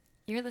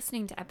You're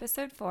listening to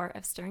episode 4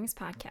 of Stirrings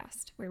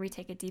Podcast, where we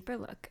take a deeper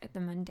look at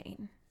the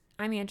mundane.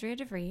 I'm Andrea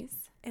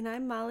DeVries. And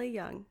I'm Molly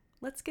Young.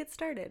 Let's get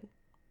started.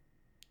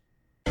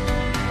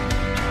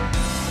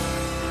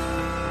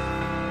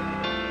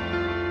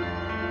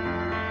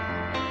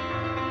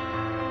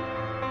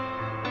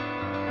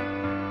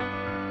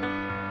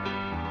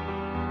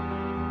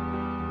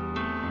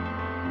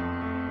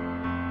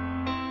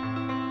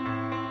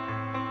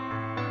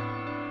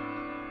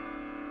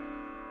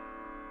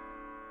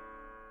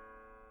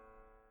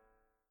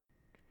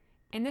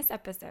 In this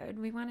episode,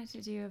 we wanted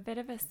to do a bit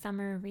of a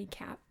summer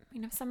recap. You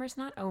know, summer's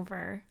not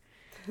over,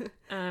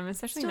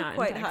 especially Still not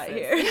quite in hot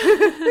Texas.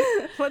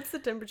 here. What's the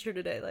temperature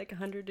today? Like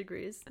 100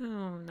 degrees?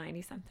 Oh,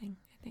 90 something,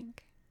 I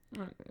think.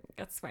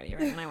 Got sweaty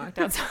right when I walked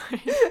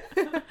outside.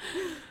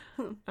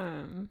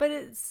 But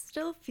it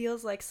still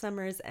feels like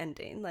summer is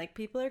ending. Like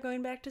people are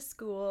going back to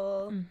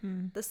school.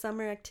 Mm-hmm. The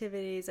summer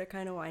activities are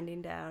kind of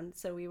winding down.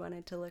 So we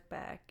wanted to look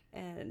back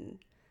and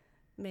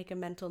make a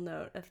mental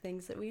note of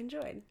things that we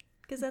enjoyed.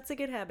 Because that's a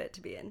good habit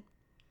to be in.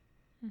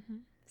 Mm-hmm.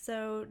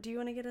 So do you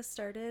want to get us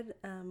started?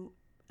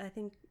 I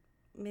think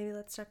maybe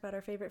let's talk about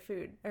our favorite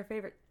food, our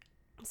favorite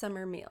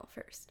summer meal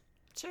first.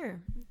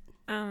 Sure.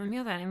 A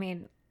meal that I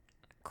made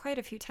quite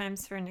a few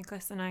times for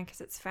Nicholas and I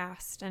because it's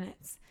fast and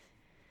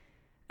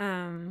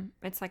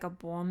it's like a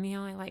bowl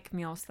meal. I like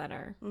meals that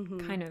are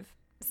kind of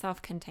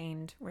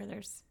self-contained, where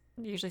there's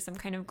usually some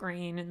kind of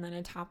grain and then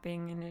a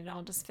topping, and it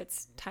all just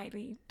fits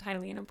tightly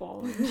in a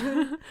bowl.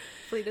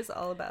 Fleet is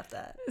all about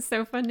that. It's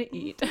so fun to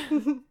eat.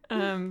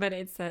 But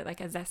it's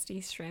like a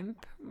zesty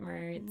shrimp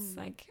where it's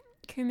like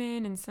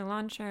cumin and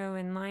cilantro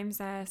and lime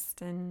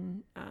zest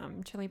and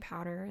chili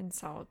powder and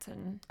salt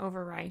and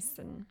over rice,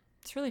 and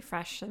it's really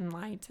fresh and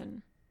light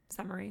and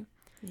summery.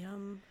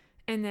 Yum.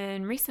 And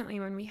then recently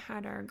when we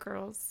had our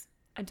girls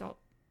adult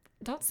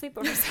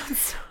sleepover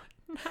sounds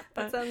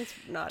That sounds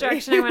naughty.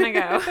 direction I want to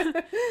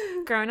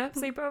go. Grown-up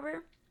sleepover.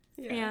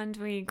 Yeah. And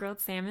we grilled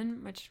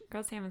salmon, which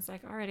grilled salmon's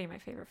like already my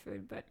favorite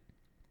food, but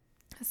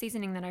a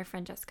seasoning that our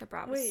friend Jessica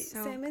brought was Wait,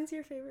 so... salmon's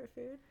your favorite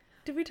food?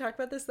 Did we talk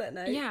about this that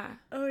night? Yeah.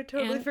 Oh, I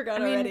totally And-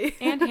 forgot I mean, already.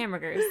 And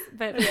hamburgers,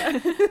 but Yeah.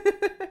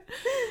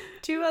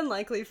 Two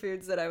unlikely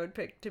foods that I would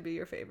pick to be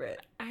your favorite.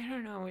 I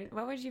don't know.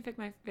 What would you pick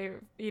my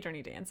favorite? You don't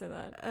need to answer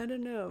that. I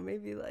don't know.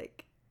 Maybe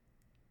like...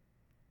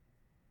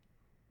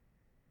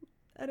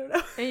 I don't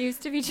know. It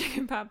used to be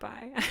chicken pot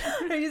pie.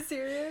 Are you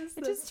serious?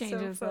 It just That's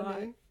changes so a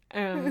lot.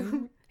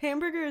 funny.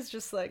 Hamburgers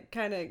just like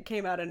kind of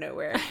came out of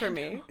nowhere for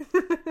me.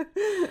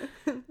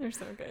 They're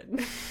so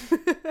good.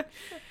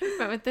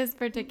 But with this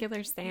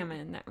particular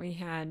salmon that we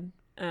had,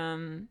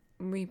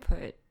 we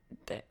put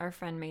our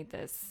friend made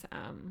this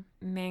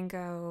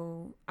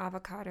mango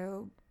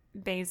avocado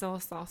basil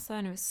salsa,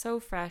 and it was so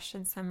fresh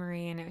and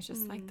summery, and it was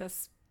just like the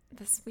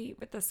sweet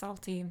with the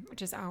salty,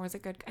 which is always a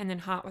good, and then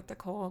hot with the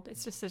cold.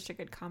 It's just such a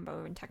good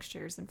combo in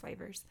textures and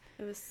flavors.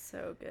 It was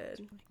so good.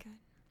 Really good.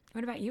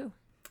 What about you?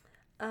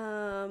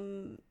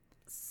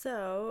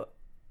 So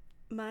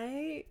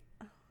I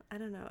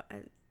don't know, I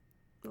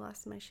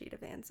lost my sheet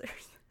of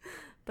answers,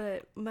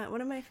 but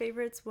one of my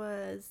favorites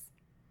was,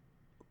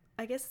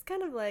 I guess it's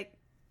kind of like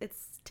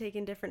it's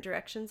taken different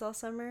directions all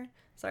summer.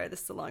 Sorry,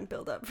 this is a long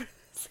build up for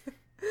this.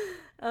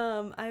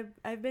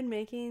 I've been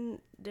making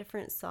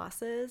different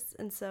sauces,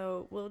 and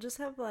so we'll just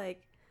have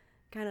like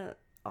kind of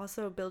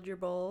also build your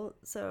bowl.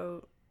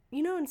 So,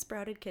 you know, in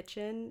Sprouted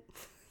Kitchen,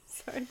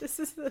 sorry, this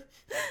is the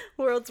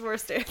world's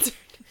worst answer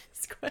to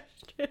this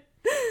question.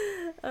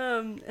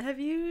 Have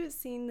you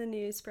seen the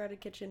new Sprouted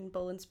Kitchen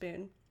Bowl and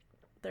Spoon,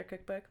 their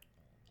cookbook?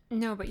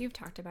 No, but you've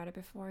talked about it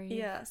before.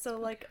 Yeah, so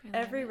like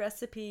every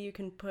recipe you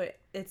can put,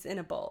 it's in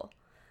a bowl.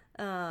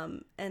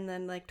 And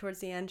then like towards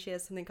the end, she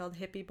has something called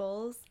hippie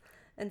bowls.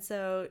 And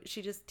so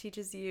she just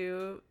teaches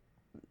you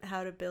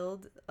how to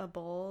build a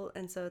bowl.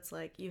 And so it's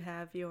like you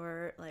have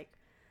your like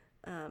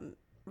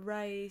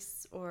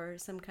rice or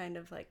some kind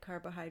of like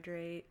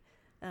carbohydrate,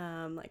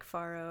 like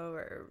farro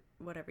or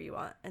whatever you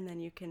want. And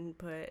then you can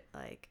put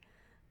like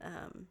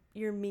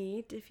your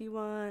meat if you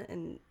want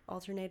and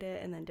alternate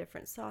it, and then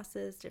different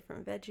sauces,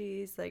 different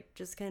veggies, like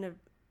just kind of,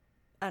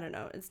 I don't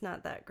know, it's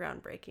not that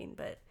groundbreaking,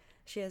 but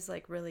she has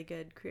like really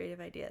good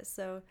creative ideas.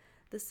 So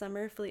this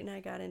summer, Fleet and I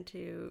got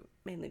into,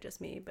 mainly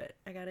just me, but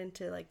I got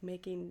into like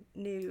making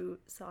new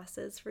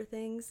sauces for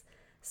things.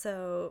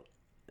 So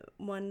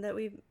one that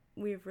we've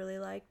really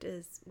liked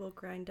is we'll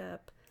grind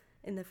up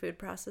in the food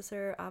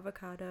processor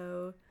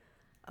avocado,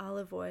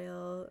 olive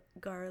oil,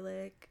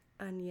 garlic,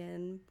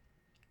 onion,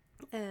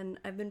 and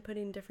I've been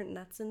putting different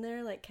nuts in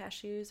there, like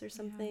cashews or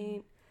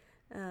something.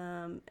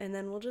 And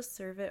then we'll just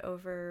serve it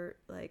over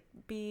like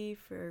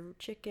beef or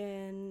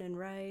chicken and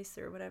rice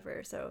or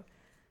whatever. So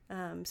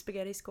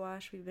spaghetti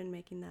squash, we've been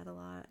making that a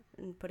lot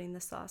and putting the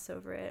sauce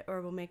over it,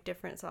 or we'll make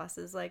different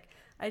sauces. Like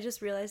I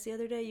just realized the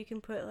other day you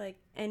can put like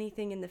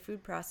anything in the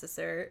food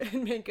processor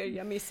and make a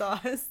yummy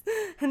sauce,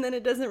 and then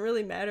it doesn't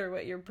really matter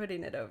what you're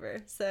putting it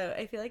over. So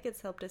I feel like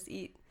it's helped us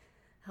eat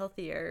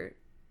healthier.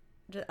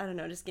 I don't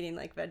know, just getting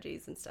like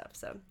veggies and stuff.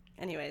 So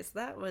anyways,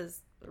 that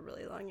was a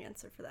really long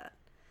answer for that.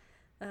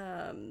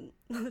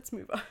 Let's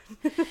move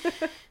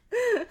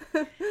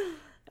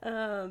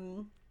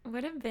on.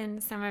 What have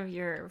been some of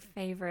your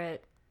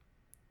favorite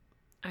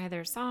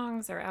either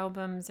songs or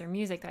albums or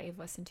music that you've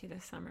listened to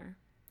this summer?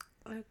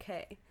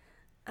 Okay.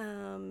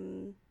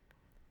 One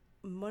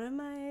of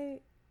my...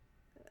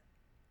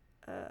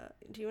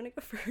 do you want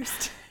to go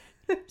first?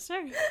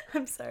 Sure.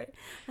 I'm sorry.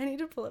 I need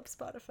to pull up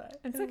Spotify.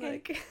 It's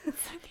okay.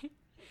 It's okay.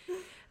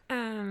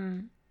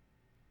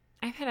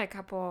 I've had a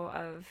couple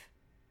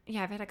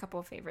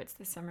of favorites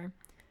this summer.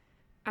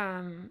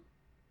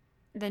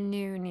 The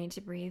new Need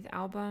to Breathe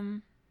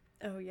album.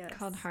 Oh, yes.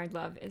 Called Hard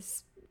Love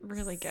is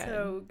really good.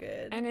 So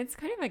good. And it's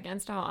kind of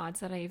against all odds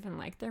that I even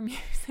like their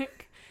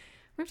music.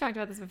 We've talked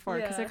about this before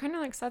because they're kind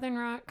of like Southern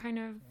rock, kind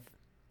of,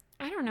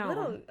 I don't know. A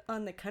little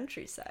on the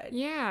countryside.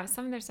 Yeah,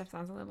 some of their stuff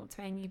sounds a little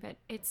twangy, but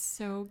it's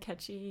so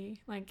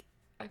catchy. Like,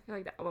 I feel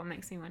like the album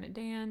makes me want to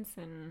dance,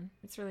 and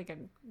it's really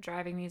good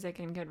driving music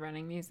and good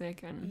running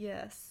music. And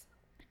yes.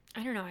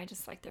 I don't know, I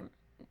just like them.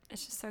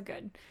 It's just so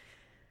good.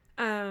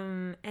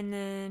 And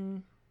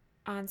then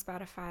on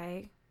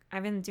Spotify,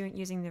 I've been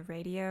using the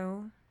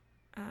radio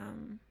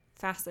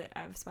facet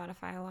of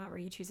Spotify a lot, where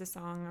you choose a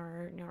song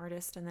or an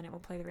artist and then it will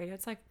play the radio.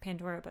 It's like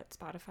Pandora but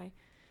Spotify.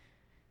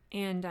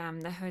 And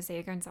the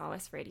Jose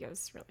Gonzalez radio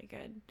is really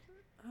good.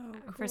 Oh,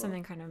 cool. For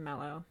something kind of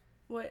mellow.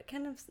 What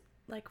kind of,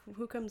 like,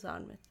 who comes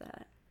on with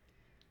that?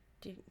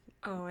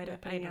 I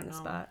don't on the know.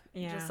 Spot.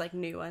 Yeah, Just like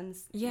new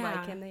ones. Yeah,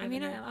 like him. I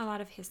mean a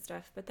lot of his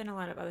stuff, but then a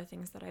lot of other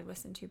things that I've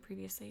listened to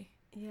previously.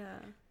 Yeah.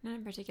 Not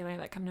in particular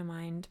that come to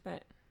mind,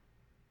 but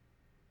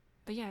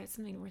yeah, it's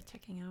something worth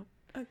checking out.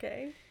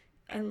 Okay.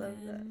 I love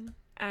that.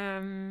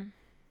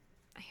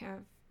 I have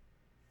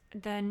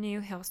the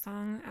new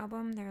Hillsong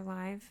album, their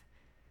live,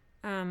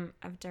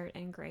 of Dirt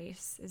and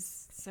Grace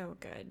is so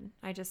good.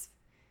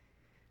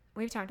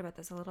 We've talked about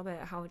this a little bit,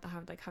 how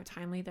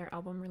timely their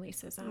album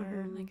releases are.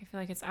 Mm-hmm. Like, I feel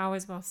like it's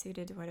always well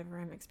suited to whatever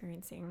I'm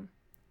experiencing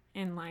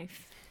in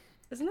life.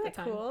 Isn't that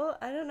cool?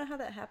 I don't know how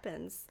that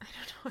happens. I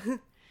don't know.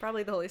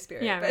 Probably the Holy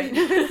Spirit. Yeah, but...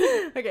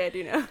 right. Okay, I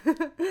do know.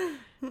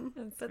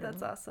 But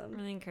that's awesome.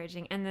 Really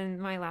encouraging. And then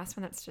my last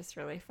one that's just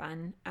really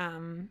fun.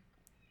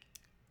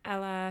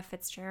 Ella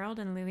Fitzgerald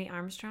and Louis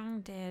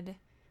Armstrong did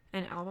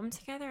an album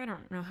together. I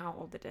don't know how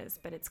old it is,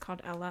 but it's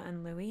called Ella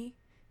and Louis.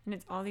 And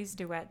it's all these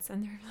duets,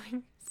 and they're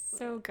like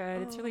so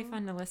good. It's really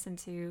fun to listen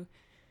to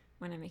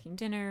when I'm making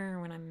dinner,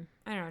 or when I'm,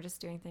 I don't know,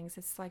 just doing things.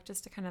 It's like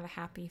just a kind of a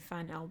happy,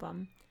 fun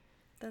album.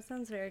 That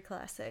sounds very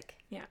classic.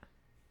 Yeah.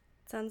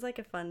 Sounds like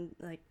a fun,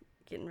 like,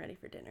 getting ready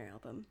for dinner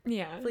album.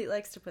 Yeah. Fleet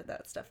likes to put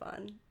that stuff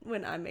on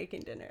when I'm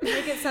making dinner.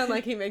 Make it sound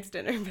like he makes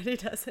dinner, but he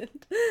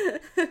doesn't.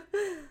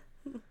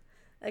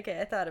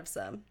 Okay, I thought of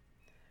some,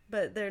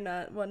 but they're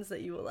not ones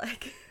that you will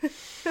like.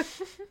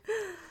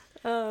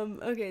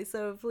 Okay,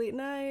 so Fleet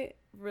and I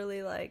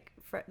really like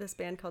this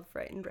band called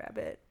Frightened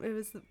Rabbit.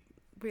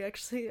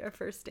 Our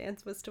first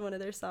dance was to one of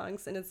their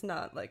songs, and it's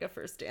not like a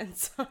first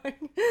dance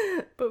song,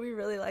 but we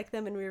really like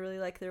them, and we really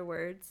like their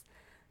words.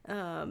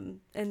 And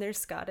they're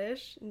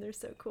Scottish, and they're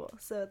so cool.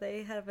 So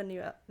they had a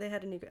new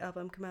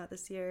album come out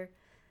this year,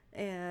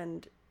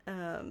 and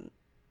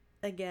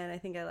again, I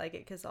think I like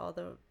it because all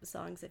the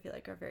songs I feel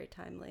like are very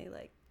timely.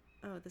 Like,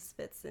 oh, this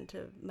fits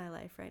into my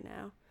life right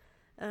now.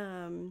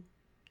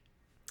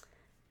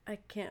 I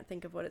can't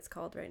think of what it's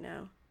called right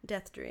now.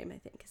 Death Dream, I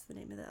think, is the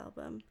name of the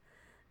album.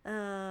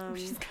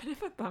 Which is kind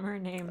of a bummer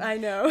name. I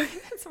know.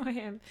 That's why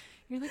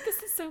you're like,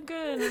 this is so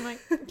good. And I'm like,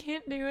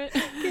 can't do it.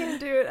 Can't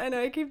do it. I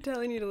know. I keep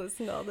telling you to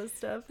listen to all this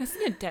stuff.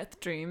 Listen to Death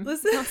Dream.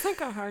 Sounds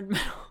like a hard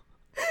metal.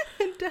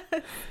 It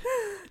does.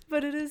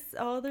 But it is,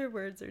 all their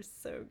words are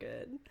so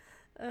good.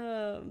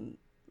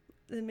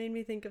 It made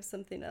me think of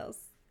something else.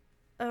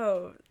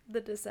 Oh,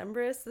 the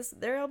Decemberists.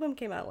 Their album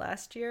came out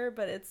last year,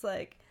 but it's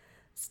like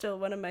still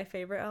one of my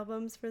favorite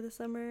albums for the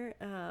summer.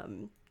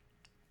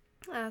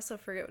 I also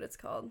forget what it's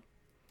called.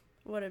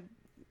 What a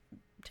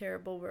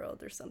Terrible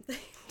World or something.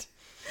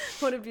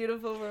 What a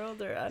Beautiful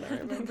World, or I don't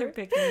remember. They're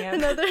picking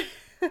up.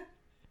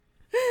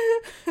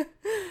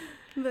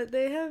 But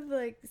they have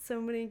like so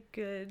many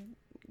good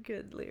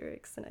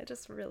lyrics, and I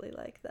just really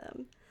like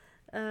them.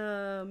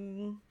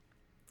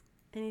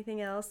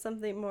 Anything else?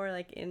 Something more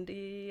like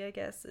indie, I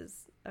guess,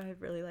 is I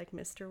really like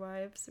Mr.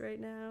 Wives right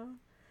now.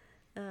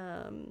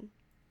 And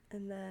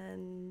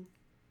then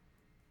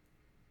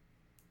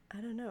I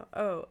don't know.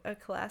 Oh, a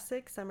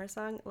classic summer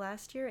song.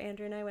 Last year,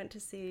 Andrew and I went to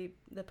see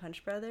the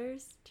Punch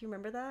Brothers. Do you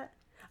remember that?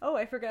 Oh,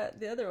 I forgot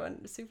the other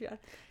one, Sufjan.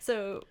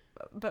 So,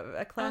 but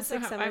a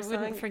classic summer song. I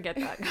wouldn't forget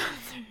that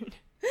concert.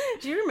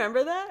 Do you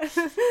remember that?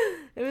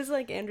 It was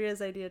like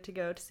Andrea's idea to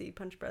go to see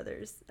Punch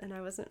Brothers, and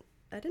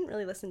I didn't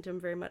really listen to them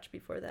very much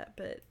before that,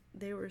 but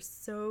they were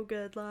so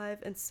good live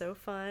and so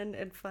fun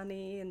and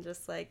funny and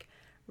just like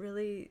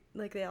really,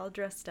 like, they all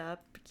dressed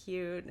up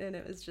cute, and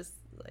it was just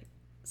like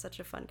such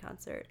a fun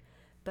concert.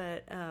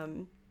 But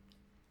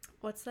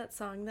what's that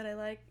song that I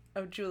like?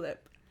 Oh,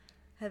 Julep.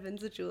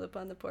 Heaven's a Julep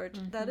on the Porch.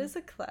 Mm-hmm. That is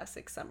a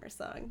classic summer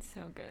song.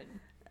 So good.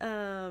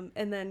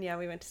 And then, yeah,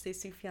 we went to see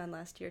Sufjan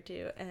last year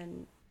too,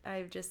 and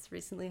I've just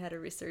recently had a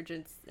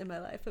resurgence in my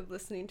life of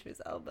listening to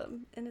his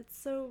album, and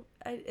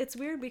it's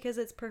weird because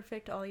it's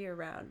perfect all year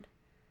round.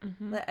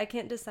 Mm-hmm. Like, I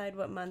can't decide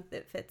what month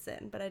it fits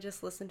in, but I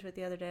just listened to it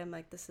the other day. I'm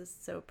like, this is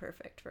so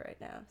perfect for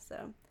right now.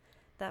 So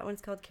that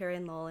one's called Carrie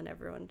and Lowell, and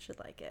everyone should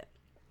like it.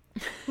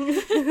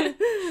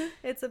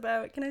 It's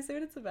about, can I say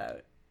what it's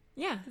about?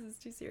 Yeah. Because it's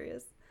too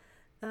serious.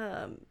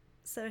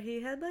 So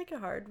he had like a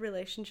hard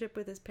relationship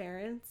with his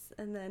parents,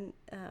 and then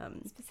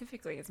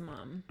specifically his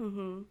mom.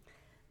 Mm-hmm.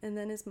 And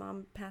then his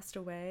mom passed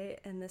away,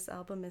 and this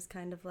album is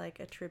kind of like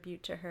a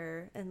tribute to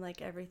her and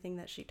like everything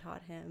that she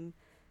taught him,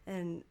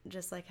 and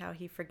just like how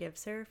he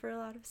forgives her for a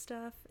lot of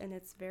stuff, and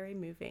it's very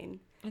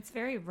moving. It's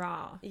very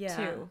raw,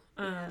 too.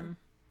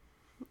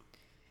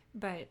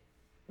 But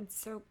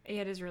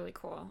it is really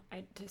cool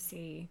to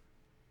see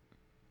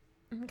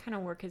him kind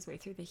of work his way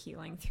through the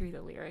healing through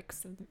the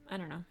lyrics. I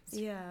don't know. It's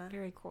a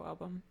very cool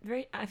album.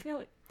 I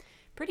feel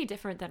pretty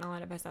different than a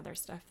lot of his other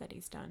stuff that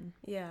he's done.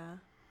 Yeah.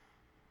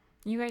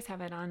 You guys have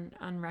it on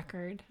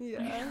record.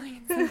 Yeah.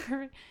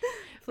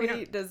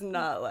 Fleet does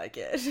not like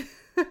it.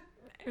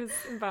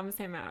 It bums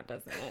him out,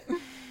 doesn't it?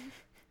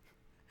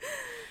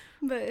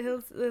 But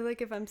he'll,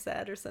 like, if I'm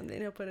sad or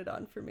something, he'll put it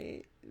on for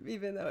me,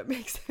 even though it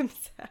makes him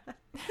sad.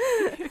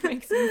 It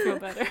makes me feel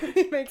better.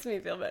 It makes me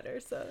feel better,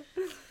 so.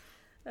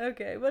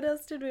 Okay, what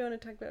else did we want to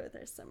talk about with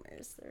our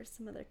summers? There are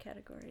some other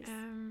categories.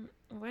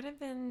 What have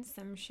been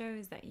some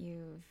shows that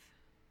you've...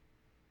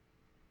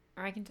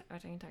 Or I can talk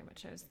about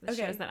shows.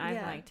 Shows that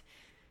I've liked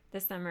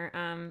this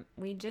summer.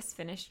 We just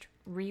finished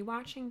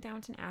rewatching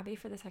Downton Abbey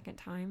for the second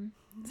time.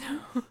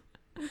 So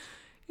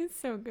it's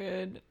so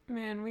good.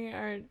 Man,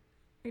 we're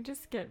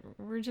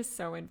just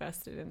so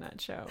invested in that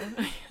show.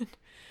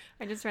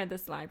 I just read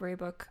this library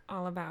book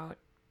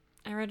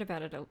I read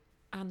about it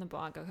on the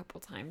blog a couple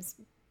times,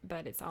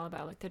 but it's all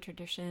about like the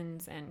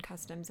traditions and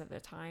customs of the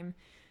time.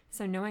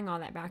 So knowing all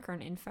that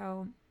background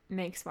info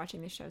makes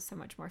watching the show so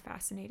much more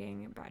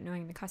fascinating, about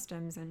knowing the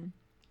customs, and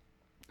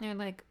they're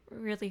like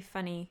really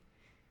funny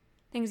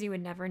things you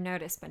would never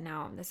notice, but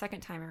now the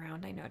second time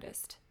around I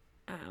noticed.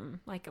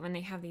 Like when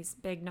they have these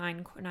big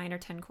 9 or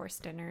 10 course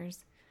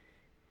dinners,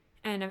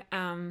 and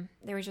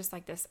there was just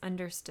like this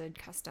understood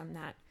custom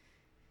that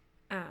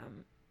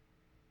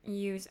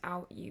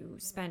you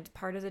spend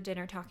part of the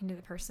dinner talking to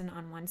the person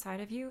on one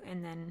side of you,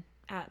 and then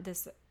at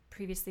this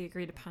previously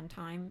agreed upon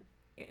time,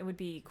 it would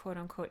be quote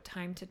unquote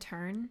time to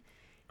turn,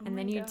 and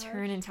then you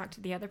turn and talk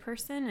to the other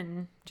person,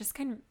 and just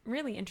kind of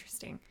really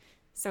interesting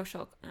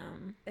social.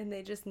 And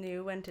they just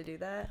knew when to do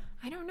that?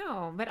 I don't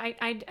know, but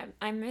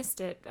I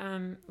missed it.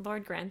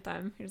 Lord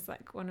Grantham, who's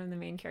like one of the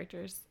main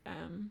characters,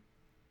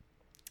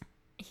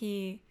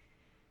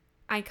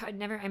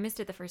 I missed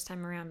it the first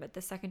time around, but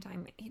the second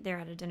time they're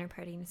at a dinner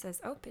party and he says,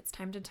 "Oh, it's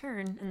time to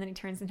turn," and then he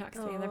turns and talks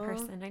to the other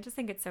person. I just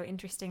think it's so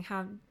interesting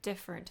how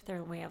different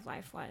their way of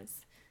life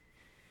was.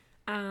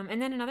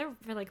 And then another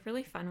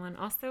really fun one.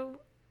 Also,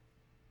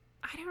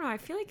 I don't know. I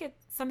feel like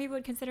some people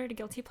would consider it a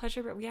guilty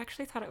pleasure, but we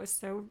actually thought it was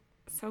so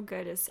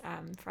good. Is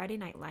Friday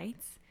Night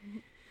Lights,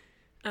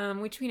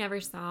 which we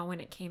never saw when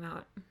it came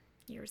out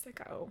years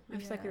ago. I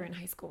feel like we were in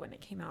high school when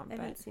it came out. I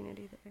haven't seen it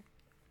either.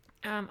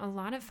 A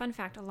lot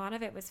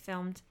of it was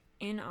filmed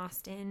in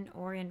Austin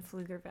or in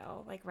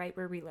Pflugerville, like right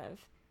where we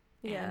live.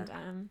 Yeah.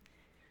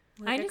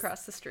 And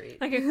across the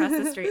street. Like across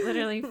the street.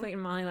 Literally, Fleet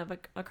and Molly live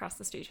across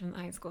the street from the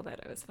high school that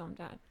it was filmed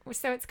at.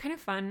 So it's kind of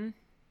fun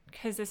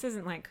because this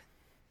isn't like,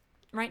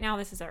 right now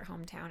this is our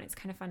hometown. It's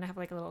kind of fun to have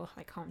like a little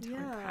like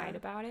hometown pride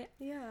about it.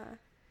 Yeah.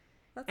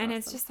 That's and awesome.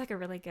 It's just like a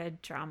really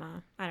good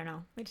drama. I don't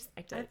know. We just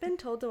liked it. I've been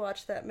told to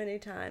watch that many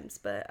times,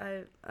 but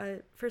I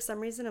for some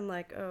reason I'm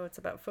like, oh, it's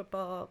about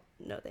football.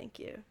 No, thank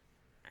you.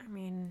 I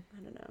mean,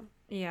 I don't know.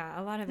 Yeah,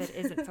 a lot of it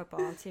isn't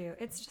football too.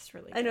 It's just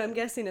really good. I know, I'm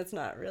guessing it's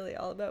not really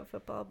all about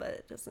football, but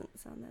it doesn't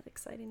sound that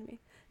exciting to me.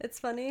 It's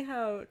funny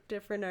how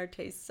different our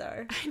tastes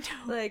are. I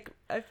know. Like,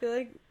 I feel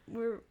like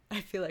we're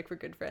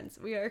good friends.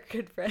 We are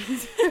good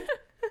friends.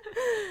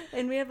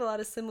 And we have a lot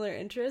of similar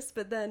interests,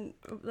 but then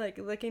like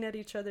looking at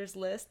each other's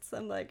lists,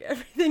 I'm like,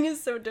 everything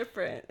is so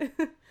different.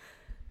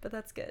 But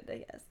that's good, I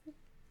guess.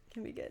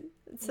 Can be good.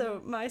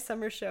 So my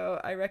summer show,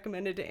 I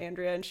recommended to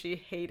Andrea and she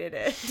hated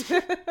it.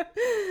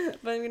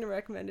 But I'm going to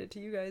recommend it to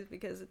you guys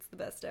because it's the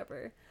best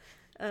ever.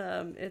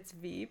 It's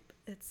Veep.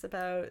 It's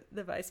about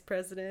the Vice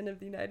President of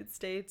the United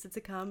States. It's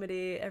a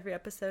comedy. Every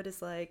episode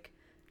is like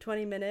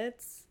 20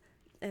 minutes,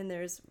 and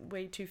there's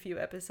way too few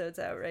episodes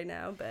out right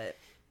now, but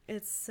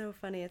it's so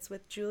funny. It's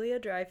with Julia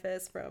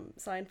Dreyfus from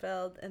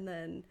Seinfeld, and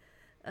then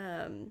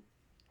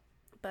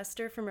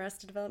Buster from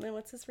Arrested Development.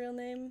 What's his real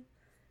name?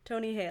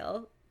 Tony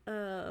Hale.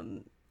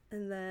 And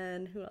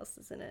then who else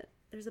is in it?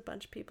 There's a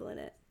bunch of people in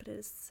it, but it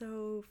is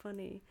so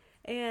funny.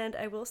 And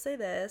I will say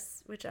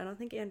this, which I don't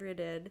think Andrea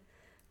did,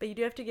 but you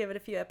do have to give it a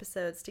few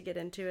episodes to get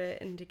into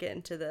it and to get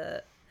into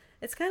the...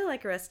 It's kind of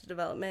like Arrested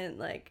Development.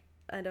 Like,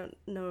 I don't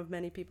know of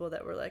many people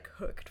that were like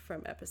hooked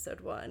from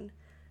episode 1.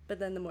 But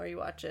then the more you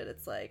watch it,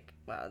 it's like,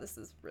 wow, this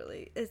is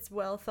really... It's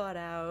well thought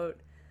out.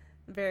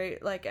 very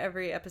like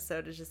every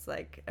episode is just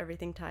like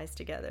everything ties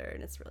together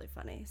and it's really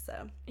funny.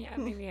 So yeah,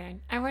 maybe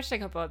I watched a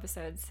couple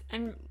episodes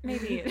and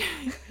maybe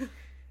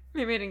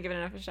maybe I didn't give it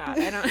enough a shot.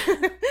 I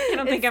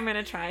don't think I'm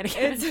gonna try it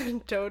again.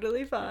 It's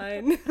totally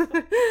fine.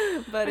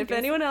 But if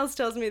anyone else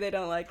tells me they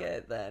don't like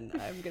it, then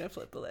I'm gonna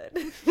flip the lid.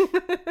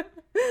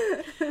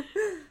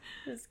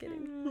 Just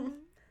kidding.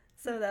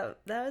 So that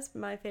was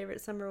my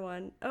favorite summer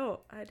one. Oh,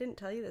 I didn't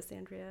tell you this,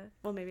 Andrea.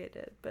 Well, maybe I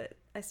did, but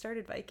I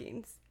started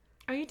Vikings.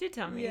 Oh, you did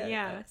tell me.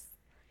 Yeah.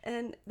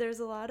 And there's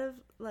a lot of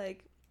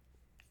like,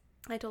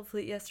 I told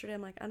Fleet yesterday,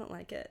 I'm like, I don't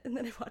like it. And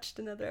then I watched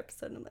another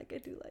episode and I'm like, I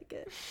do like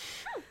it.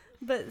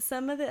 But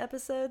some of the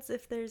episodes,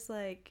 if there's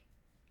like,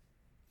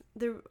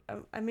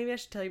 maybe I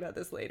should tell you about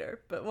this later,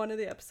 but one of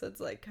the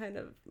episodes like kind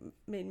of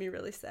made me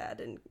really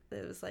sad and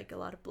it was like a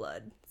lot of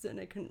blood. So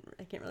I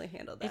can't really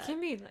handle that. It can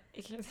be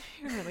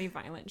a really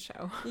violent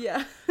show.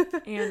 Yeah.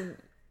 And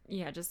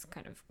yeah, just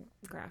kind of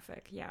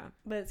graphic. Yeah.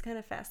 But it's kind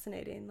of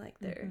fascinating. Like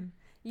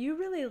you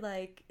really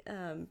like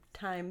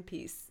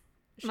timepiece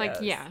shows. Like,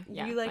 yeah.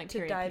 You like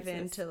to dive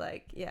pieces. into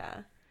like,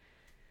 yeah.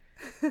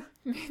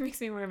 It makes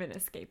me more of an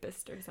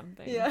escapist or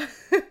something. Yeah.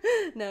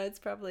 No, it's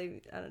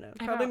probably, I don't know.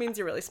 Probably means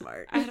you're really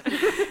smart.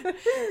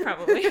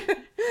 Probably.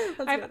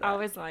 I've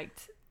always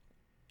liked,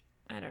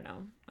 I don't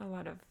know, a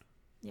lot of,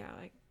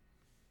 like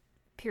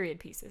period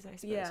pieces, I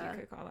suppose you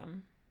could call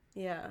them.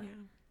 Yeah.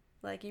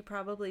 Like you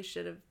probably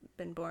should have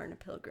been born a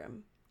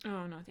pilgrim.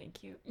 Oh, no,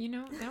 thank you. You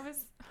know, that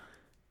was...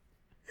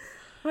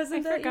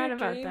 Wasn't that forgot your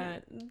about dream?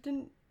 that.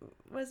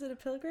 Was it a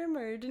pilgrim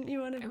or didn't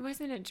you want to... It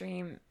wasn't a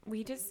dream.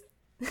 We just...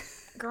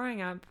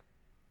 Growing up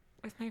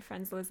with my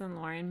friends Liz and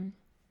Lauren,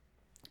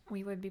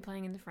 we would be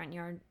playing in the front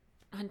yard,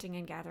 hunting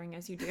and gathering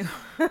as you do.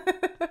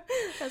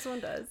 As one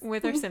does.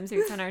 With our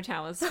swimsuits and our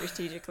towels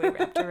strategically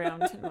wrapped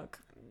around to look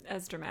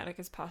as dramatic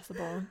as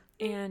possible.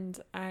 And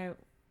I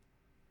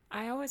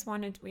always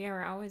wanted... We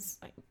are always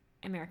like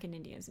American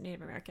Indians,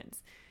 Native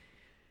Americans.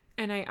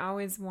 And I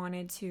always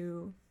wanted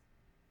to...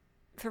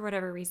 For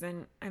whatever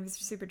reason, I was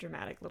a super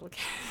dramatic little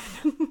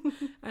kid.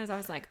 I was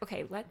always like,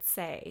 okay, let's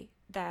say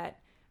that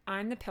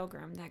I'm the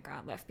pilgrim that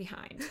got left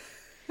behind.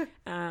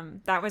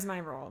 That was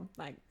my role.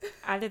 Like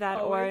either that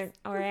or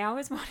I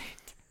always wanted...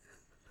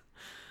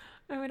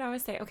 I would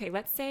always say, okay,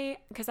 let's say...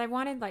 Because I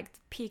wanted like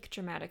peak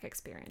dramatic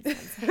experience.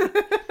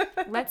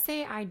 Let's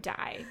say I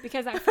die.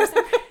 Because at first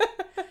I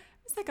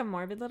was like a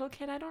morbid little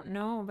kid. I don't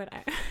know, but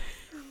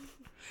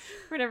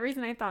for whatever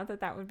reason, I thought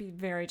that would be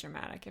very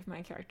dramatic if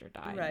my character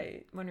died.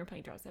 Right. When we're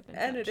playing dress up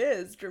and it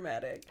is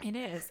dramatic. It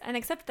is. And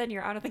except then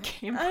you're out of the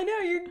game. I know.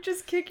 You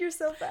just kick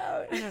yourself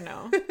out. I don't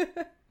know.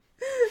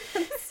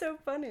 That's so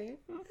funny.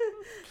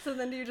 So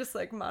then do you just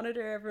like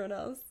monitor everyone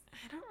else?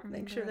 I don't remember.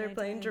 Make sure they're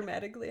playing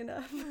dramatically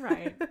enough.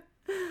 Right.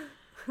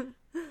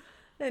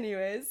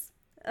 Anyways,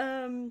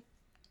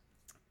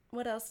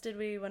 what else did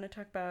we want to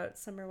talk about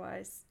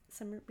summer-wise?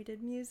 We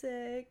did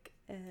music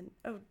and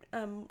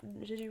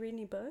did you read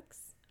any books?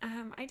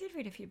 I did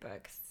read a few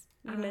books.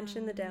 You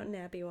mentioned the Downton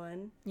Abbey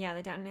one. Yeah,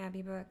 the Downton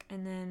Abbey book.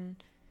 And then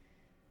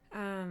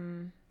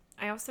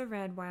I also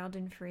read Wild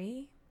and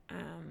Free,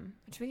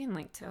 which we can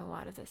link to a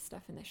lot of this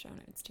stuff in the show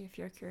notes too if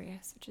you're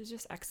curious, which is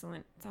just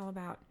excellent. It's all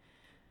about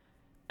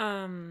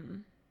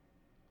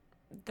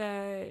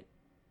the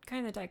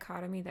kind of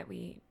dichotomy that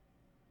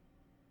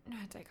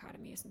not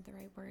dichotomy isn't the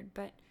right word,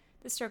 but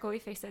the struggle we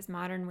face as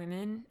modern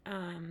women,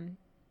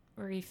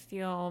 where we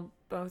feel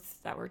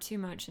both that we're too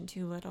much and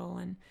too little,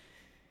 and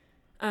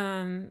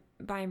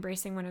by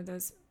embracing one of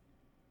those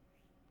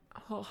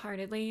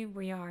wholeheartedly,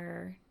 we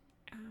are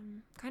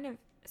kind of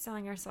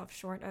selling ourselves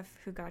short of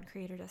who God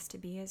created us to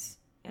be as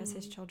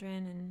his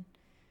children and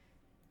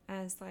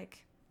as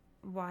like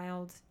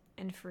wild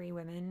and free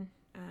women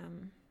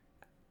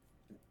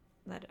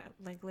that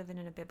like living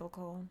in a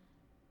biblical...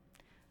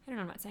 I don't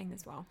know, I'm not saying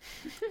this well.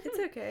 It's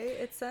okay.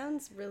 It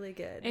sounds really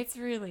good. It's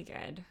really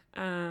good.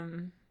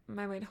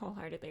 I would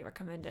wholeheartedly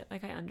recommend it.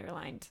 Like I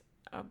underlined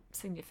a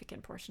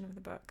significant portion of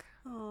the book.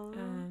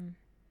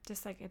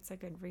 Just like it's a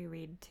good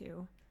reread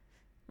too,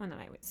 one that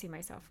I would see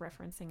myself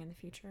referencing in the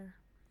future.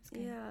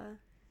 Yeah,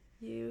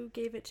 you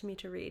gave it to me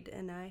to read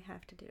and I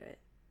have to do it.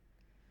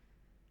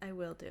 I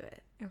will do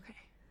it. Okay.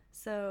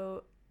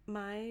 So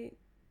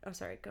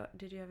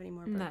did you have any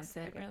more books? That's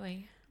it, okay.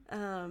 Really.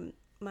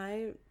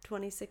 My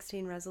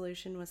 2016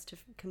 resolution was to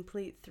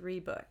complete 3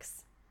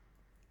 books.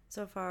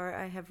 So far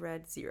I have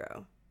read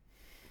 0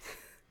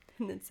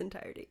 in its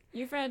entirety.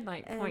 You've read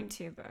like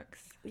 0.2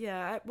 books.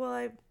 Yeah,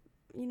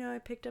 I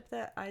picked up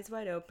that Eyes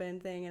Wide Open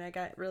thing and I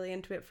got really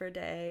into it for a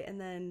day. And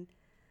then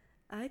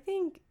I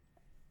think,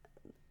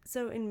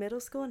 so in middle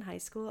school and high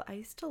school, I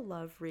used to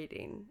love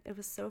reading. It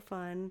was so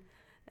fun.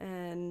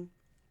 And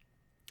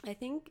I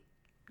think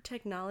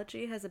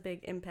technology has a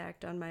big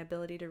impact on my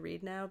ability to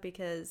read now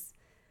because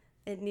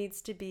it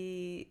needs to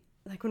be,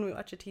 like when we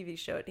watch a TV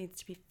show, it needs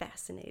to be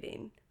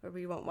fascinating or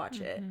we won't watch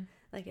it.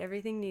 Like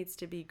everything needs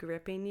to be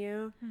gripping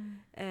you.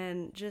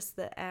 And just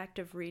the act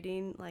of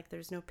reading, like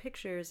there's no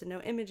pictures and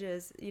no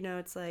images,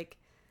 it's like,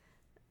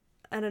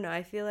 I don't know,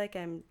 I feel like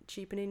I'm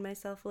cheapening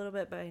myself a little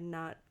bit by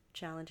not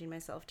challenging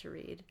myself to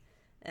read.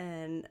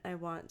 And I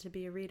want to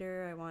be a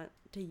reader. I want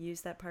to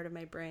use that part of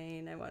my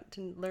brain. I want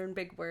to learn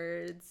big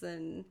words.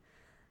 And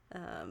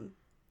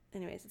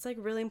anyways, it's like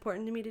really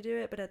important to me to do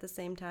it, but at the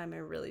same time, I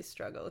really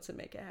struggle to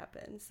make it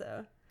happen.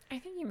 So I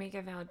think you make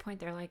a valid point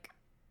there. Like,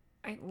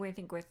 I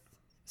think with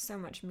so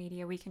much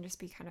media, we can just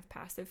be kind of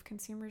passive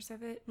consumers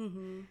of it.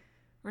 mm-hmm.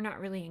 We're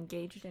not really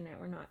engaged in it.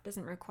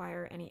 Doesn't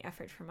require any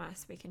effort from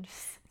us. We can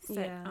just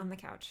sit on the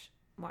couch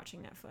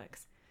watching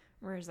Netflix.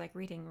 Whereas like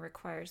reading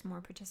requires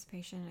more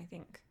participation, I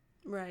think.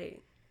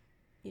 Right.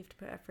 You have to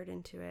put effort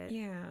into it.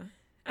 Yeah.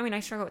 I mean, I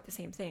struggle with the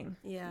same thing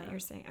Yeah. that you're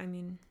saying. I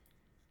mean,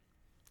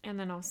 and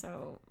then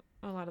also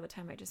a lot of the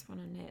time I just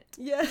want to knit.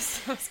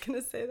 Yes, I was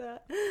going to say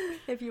that.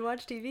 If you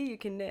watch TV, you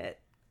can knit.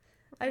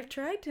 I've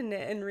tried to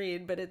knit and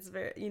read, but it's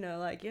very, you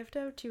have to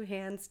have two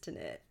hands to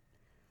knit.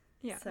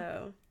 Yeah.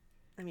 So,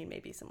 I mean,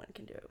 maybe someone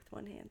can do it with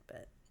one hand,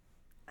 but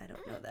I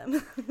don't know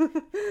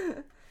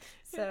them.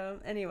 So,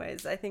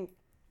 anyways, I think,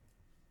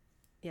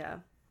 yeah.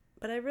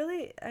 But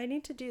I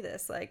need to do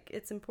this. Like,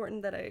 it's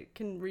important that I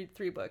can read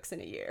 3 books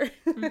in a year.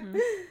 Mm-hmm.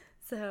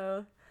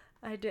 So,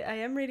 I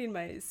am reading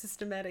my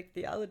systematic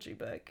theology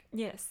book.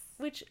 Yes.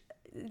 Which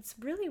it's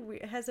really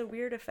has a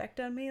weird effect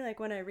on me. Like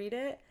when I read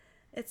it,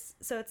 it's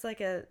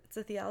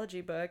a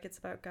theology book. It's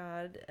about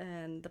God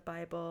and the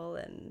Bible,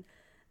 and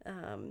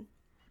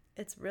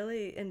it's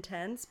really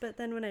intense. But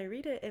then when I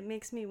read it, it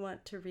makes me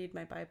want to read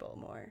my Bible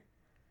more.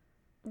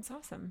 It's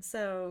awesome.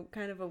 So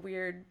kind of a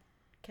weird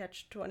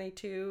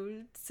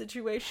catch-22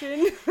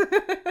 situation.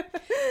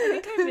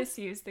 I think I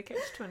misused the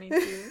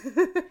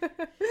catch-22.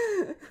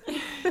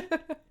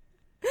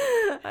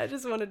 I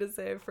just wanted to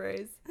say a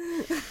phrase.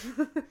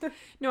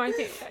 No, I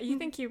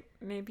think you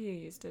maybe you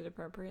used it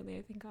appropriately.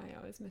 I think I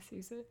always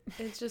misuse it.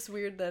 It's just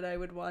weird that I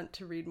would want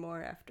to read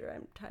more after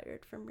I'm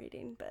tired from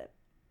reading, but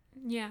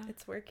yeah,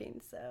 it's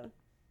working, so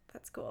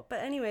that's cool.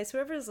 But anyways,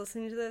 whoever is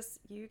listening to this,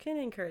 you can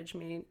encourage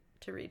me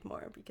to read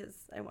more because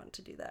I want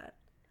to do that.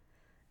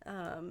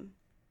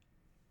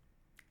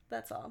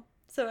 That's all.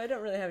 So I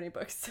don't really have any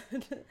books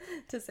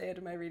to say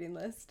to my reading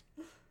list.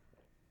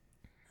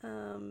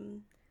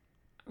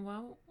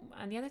 Well,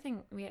 the other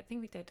thing, I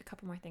think we did a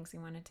couple more things we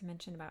wanted to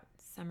mention about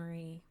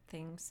summary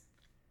things.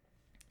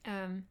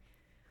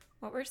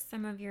 What were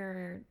some of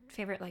your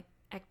favorite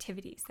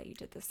activities that you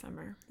did this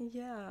summer?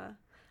 Yeah.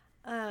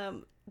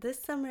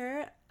 This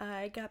summer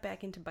I got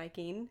back into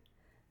biking,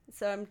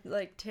 so I'm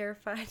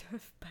terrified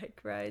of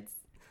bike rides.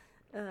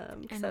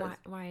 And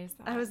why is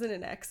that? I was in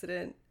an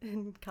accident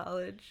in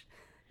college,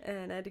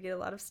 and I had to get a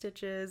lot of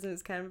stitches, and it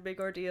was kind of a big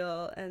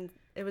ordeal. And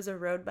it was a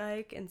road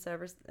bike, and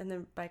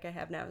the bike I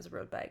have now is a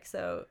road bike.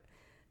 So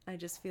I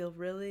just feel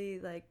really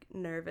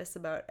nervous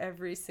about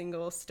every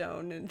single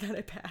stone that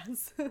I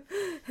pass,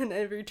 and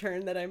every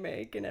turn that I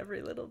make, and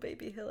every little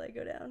baby hill I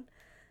go down.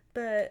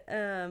 But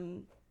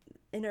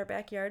in our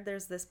backyard,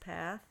 there's this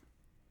path.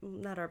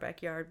 Not our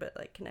backyard,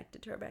 but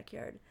connected to our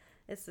backyard.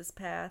 It's this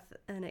path,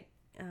 and it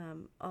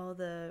all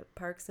the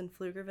parks in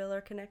Pflugerville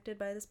are connected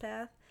by this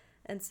path.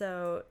 And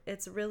so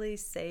it's really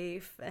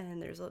safe,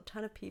 and there's a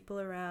ton of people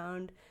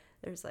around.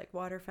 There's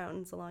water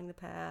fountains along the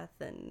path,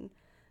 and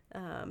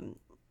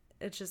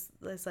it's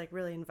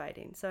really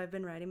inviting. So I've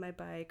been riding my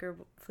bike, or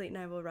Fleet and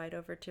I will ride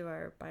over to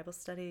our Bible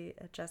study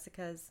at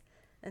Jessica's,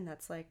 and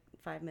that's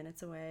 5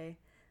 minutes away.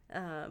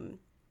 And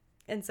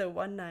so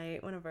one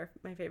night, one of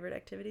my favorite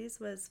activities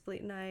was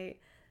Fleet and I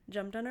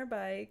jumped on our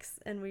bikes,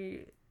 and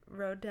we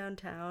rode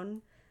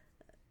downtown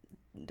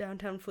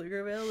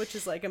Pflugerville, which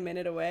is a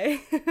minute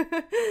away.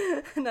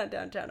 Not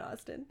downtown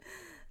Austin.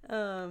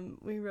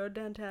 We rode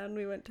downtown.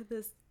 We went to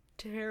this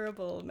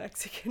terrible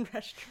Mexican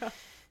restaurant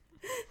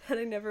that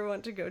I never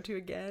want to go to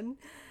again.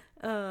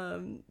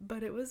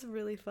 But it was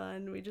really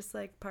fun. We just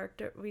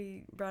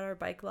we brought our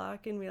bike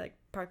lock, and we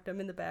parked them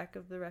in the back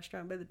of the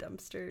restaurant by the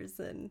dumpsters,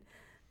 and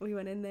we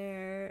went in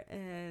there,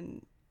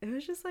 and it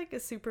was just a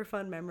super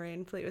fun memory.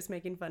 And Fleet was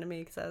making fun of me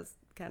because I was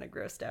kind of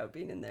grossed out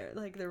being in there.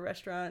 The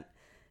restaurant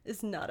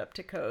is not up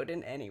to code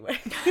in any way.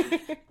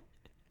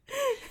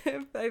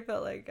 I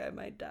felt like I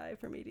might die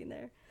from eating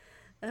there.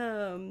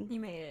 You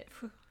made it.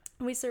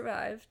 We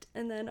survived,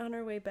 and then on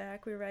our way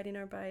back, we were riding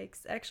our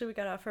bikes. Actually, we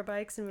got off our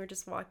bikes, and we were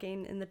just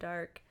walking in the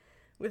dark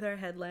with our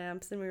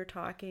headlamps, and we were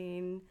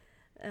talking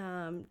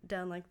down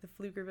the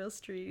Pflugerville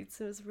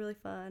streets. It was really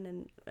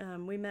fun,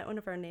 and we met one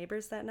of our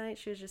neighbors that night.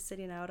 She was just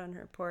sitting out on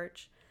her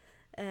porch,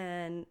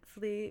 and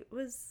Fleet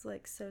was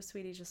so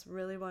sweet. He just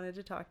really wanted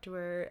to talk to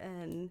her,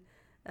 and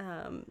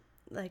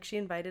she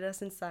invited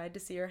us inside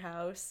to see her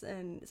house,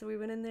 and so we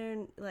went in there,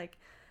 and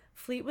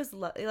Fleet was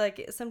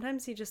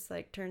sometimes he just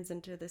turns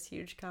into this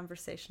huge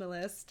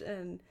conversationalist,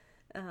 and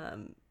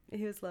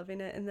he was loving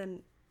it. And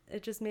then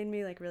it just made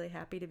me really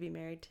happy to be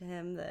married to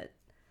him, that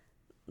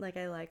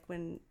I like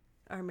when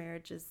our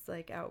marriage is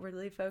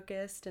outwardly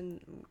focused,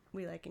 and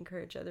we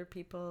encourage other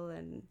people,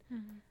 and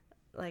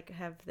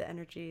have the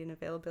energy and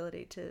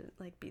availability to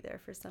be there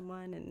for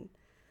someone. And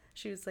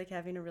she was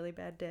having a really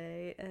bad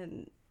day,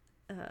 and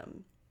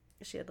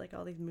she had like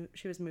all these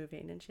she was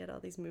moving and she had all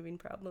these moving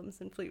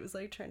problems, and Fleet was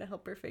like trying to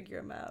help her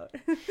figure them out.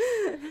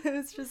 It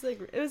was just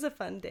like, it was a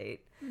fun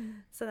date.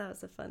 So that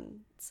was a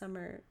fun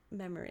summer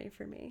memory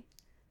for me.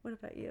 What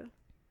about you?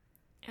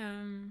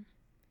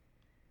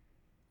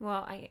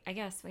 Well, I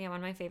guess, yeah, one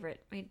of my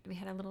favorite, we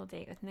had a little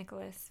date with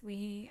Nicholas.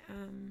 He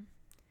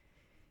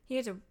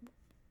had to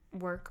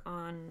work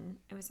on,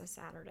 it was a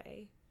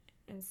Saturday,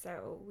 and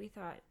so we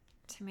thought,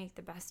 to make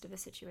the best of the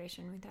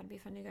situation, we thought it'd be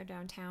fun to go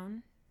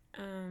downtown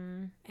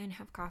and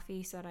have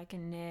coffee so that I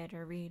can knit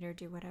or read or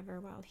do whatever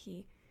while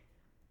he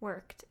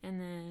worked. And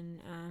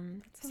then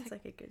that sounds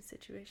like a good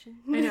situation.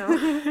 I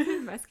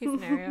know. Best case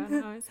scenario.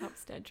 It always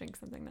helps to drink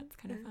something that's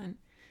kind of fun.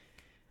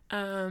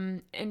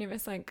 And it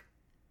was like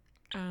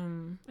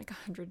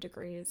 100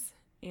 degrees,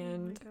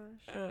 and oh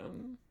my gosh.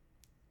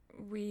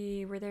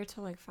 We were there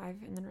till like 5,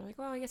 and then we're like,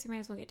 well, I guess we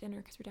might as well get dinner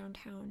because we're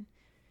downtown.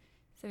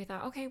 So we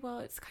thought, okay, well,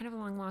 it's kind of a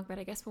long walk, but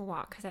I guess we'll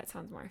walk because that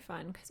sounds more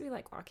fun, because we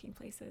like walking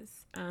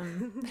places.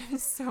 It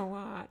was so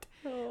hot.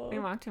 Oh. We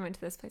walked and went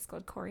to this place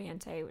called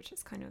Corriente, which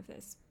is kind of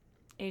this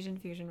Asian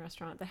fusion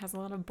restaurant that has a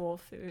lot of bowl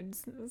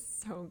foods. It was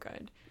so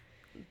good.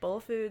 Bowl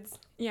foods.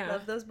 Yeah.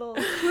 Love those bowls.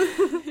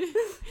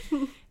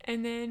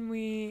 And then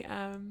we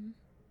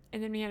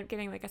ended up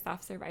getting like a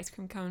soft serve ice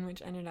cream cone,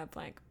 which ended up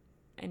like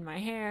in my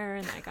hair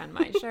and like on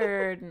my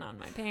shirt and on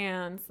my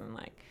pants, and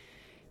like,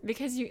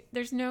 because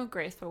there's no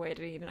graceful way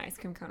to eat an ice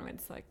cream cone when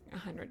it's like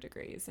 100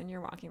 degrees and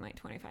you're walking like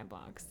 25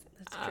 blocks.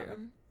 That's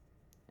true.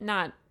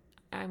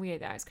 We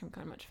ate the ice cream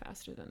cone much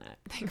faster than that,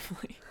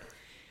 thankfully.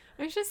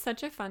 It was just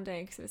such a fun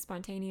day because it was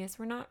spontaneous.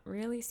 We're not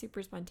really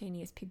super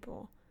spontaneous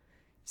people,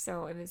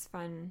 so it was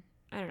fun.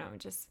 I don't know,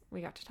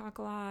 we got to talk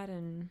a lot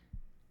and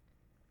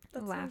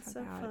laugh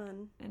about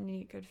fun. And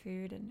eat good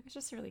food, and it was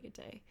just a really good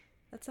day.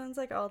 That sounds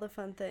like all the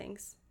fun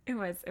things. It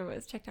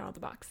was checked out all the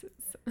boxes.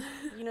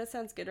 You know, it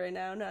sounds good right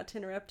now, not to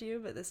interrupt you,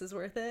 but this is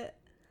worth it.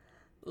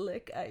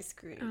 Lick ice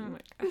cream. Oh my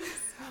gosh,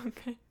 so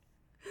good.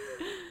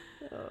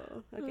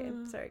 Oh, okay.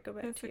 Sorry, go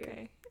back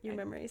to your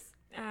memories.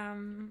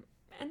 And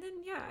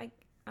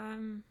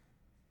then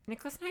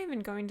Nicholas and I have been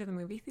going to the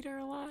movie theater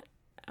a lot,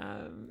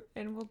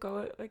 and we'll go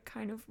at like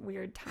kind of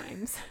weird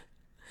times.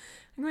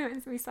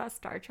 We saw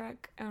Star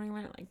Trek, and we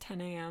went at like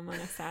 10 a.m. on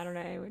a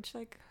Saturday, which,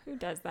 like, who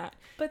does that?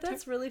 But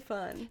that's really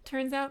fun.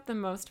 Turns out the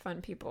most fun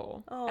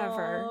people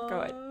ever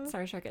go at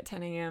Star Trek at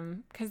 10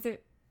 a.m. because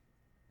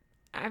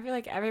I feel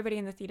like everybody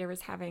in the theater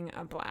was having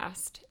a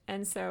blast,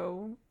 and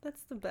so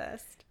that's the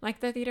best. Like,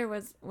 the theater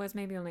was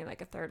maybe only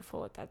like a third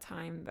full at that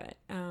time, but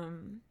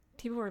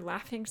people were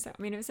laughing. So I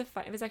mean, it was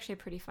actually a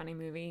pretty funny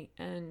movie,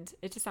 and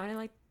it just sounded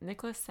like,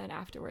 Nicholas said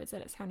afterwards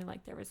that it sounded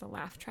like there was a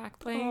laugh track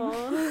playing.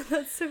 Oh,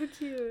 that's so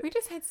cute. We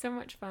just had so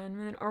much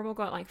fun. Or we'll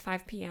go at like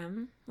 5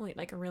 p.m. We'll eat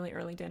like a really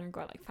early dinner,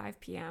 go at like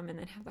 5 p.m. and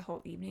then have the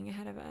whole evening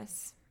ahead of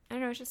us. I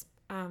don't know, it's just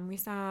we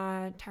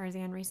saw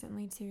Tarzan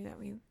recently too, that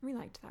we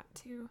liked that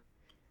too.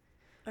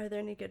 Are there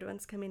any good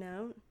ones coming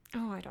out?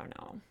 Oh, I don't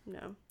know.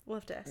 No, we'll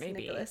have to ask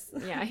Maybe. Nicholas.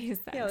 Yeah, he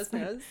always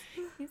knows.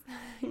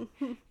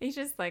 He's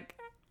just like,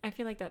 I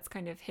feel like that's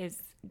kind of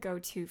his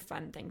go-to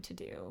fun thing to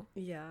do.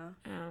 Yeah.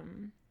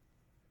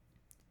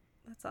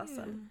 That's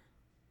awesome.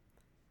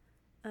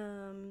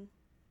 Yeah.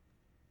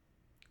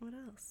 What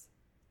else?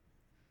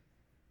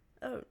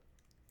 Oh,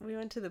 we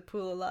went to the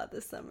pool a lot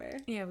this summer.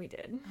 Yeah, we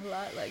did. A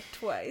lot, like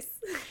twice.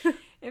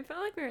 It felt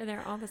like we were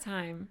there all the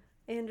time.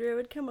 Andrea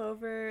would come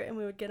over and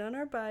we would get on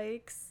our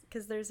bikes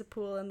because there's a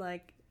pool, and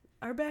like,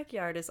 our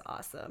backyard is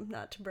awesome,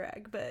 not to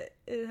brag, but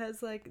it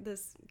has like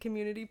this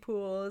community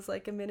pool is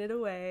like a minute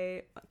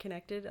away,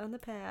 connected on the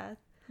path.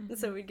 Mm-hmm. And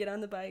so we'd get on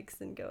the bikes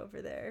and go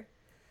over there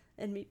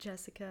and meet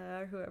Jessica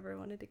or whoever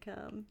wanted to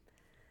come.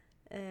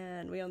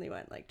 And we only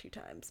went like 2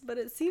 times, but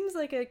it seems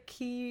like a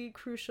key,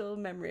 crucial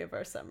memory of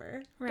our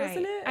summer,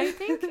 doesn't it? I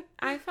think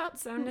I felt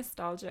so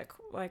nostalgic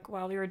like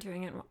while we were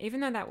doing it,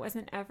 even though that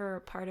wasn't ever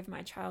part of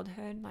my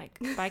childhood, like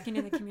biking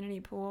to the community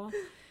pool.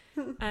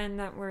 And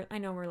that I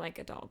know we're like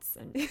adults,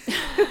 and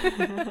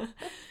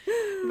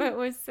but it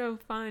was so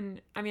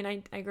fun. I mean,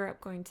 I grew up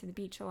going to the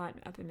beach a lot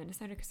up in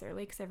Minnesota because there are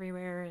lakes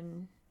everywhere,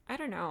 and I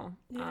don't know.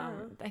 Yeah.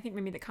 I think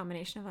maybe the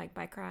combination of like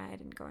bike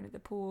ride and going to the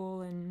pool,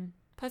 and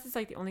plus it's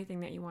like the only thing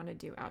that you want to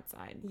do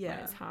outside when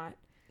it's hot.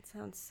 It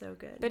sounds so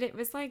good. But it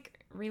was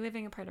like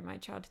reliving a part of my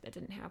childhood that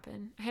didn't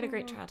happen. I had a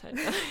great childhood.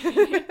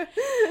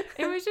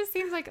 It just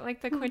seems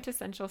like the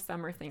quintessential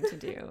summer thing to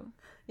do.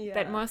 Yeah.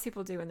 That most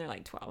people do when they're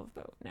like 12,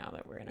 but now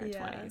that we're in our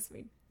 20s,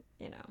 we,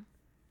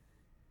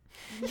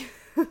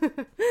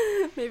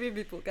 Maybe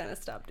people kind of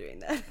stop doing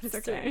that at a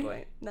certain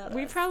point.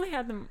 We probably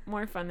had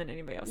more fun than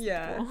anybody else.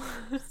 Yeah,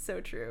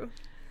 so true.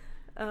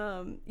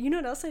 You know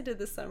what else I did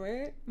this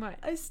summer? What?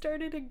 I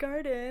started a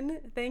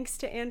garden thanks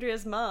to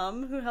Andrea's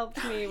mom, who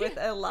helped me with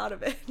a lot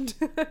of it.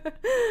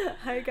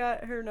 I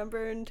got her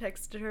number and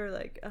texted her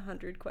like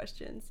 100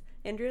 questions.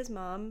 Andrea's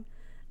mom,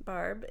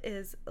 Barb,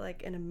 is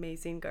like an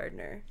amazing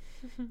gardener.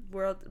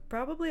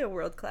 Probably a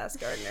world-class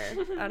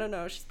gardener. I don't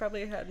know. She's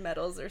probably had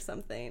medals or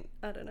something.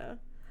 I don't know.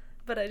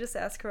 But I just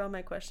ask her all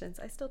my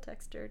questions. I still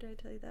text her. Did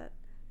I tell you that?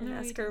 And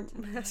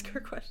ask her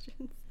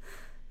questions.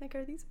 Like,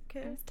 are these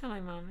okay? I was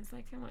telling Mom, it's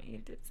like, I want you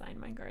to design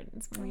my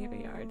gardens when we have a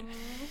yard.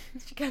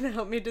 She kind of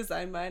helped me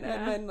design mine. Yeah. I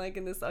had mine like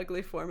in this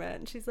ugly format,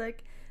 and she's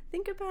like,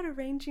 think about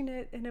arranging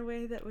it in a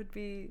way that would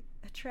be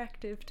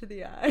attractive to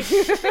the eye.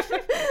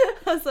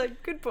 I was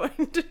like, good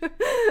point.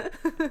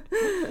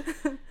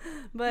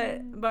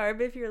 But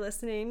Barb, if you're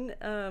listening,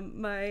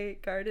 my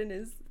garden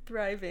is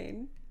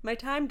thriving. My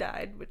time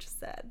died, which is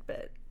sad,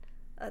 but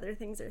other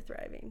things are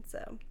thriving,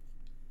 so.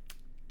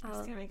 I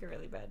was gonna make a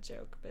really bad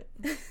joke, but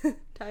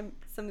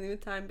something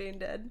with time being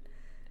dead.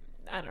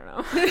 I don't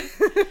know.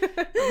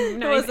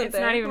 It's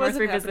not even worth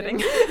revisiting.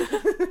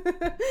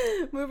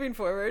 Moving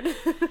forward.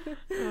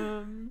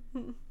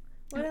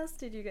 What else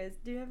did you guys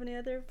do? You have any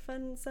other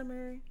fun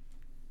summer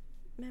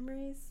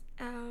memories?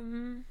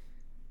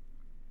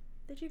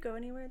 Did you go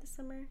anywhere this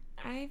summer?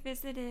 I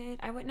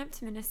went up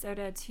to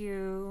Minnesota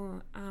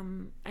to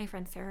my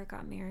friend Sarah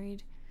got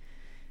married.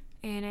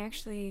 And I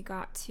actually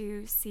got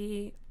to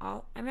see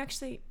I'm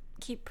actually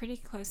keep pretty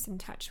close in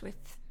touch with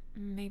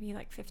maybe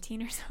like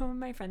 15 or so of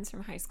my friends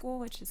from high school,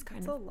 which is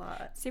kind of a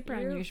lot. Super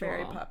You're unusual.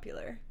 Very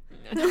popular.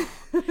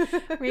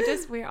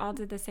 We all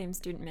did the same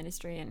student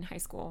ministry in high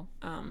school.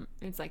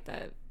 It's like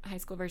the high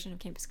school version of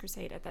Campus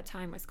Crusade at that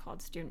time was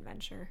called Student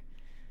Venture.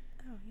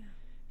 Oh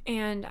yeah.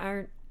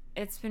 And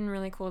it's been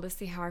really cool to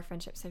see how our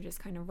friendships have just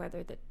kind of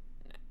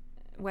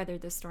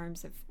weathered the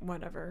storms of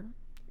whatever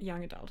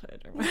young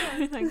adulthood or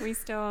whatever. Like we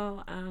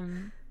still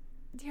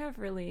do have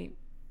really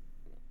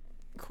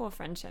cool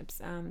friendships.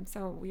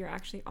 So we were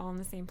actually all in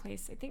the same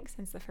place, I think,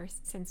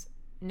 since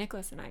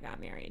Nicholas and I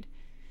got married.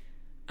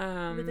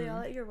 Were they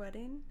all at your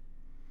wedding?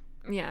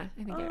 Yeah,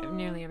 I think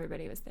nearly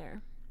everybody was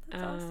there.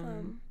 That's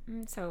awesome.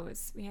 So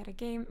we had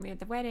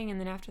the wedding, and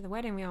then after the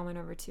wedding we all went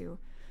over to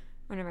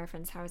one of our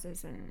friends'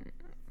 houses and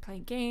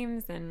played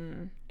games,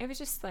 and it was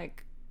just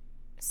like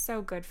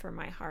so good for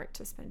my heart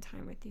to spend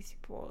time with these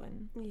people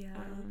and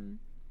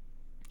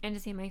to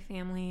see my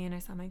family, and I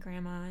saw my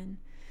grandma, and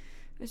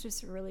it was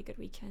just a really good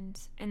weekend.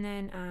 And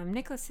then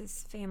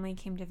Nicholas's family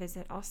came to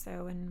visit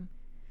also, and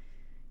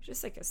it was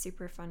just like a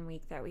super fun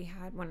week that we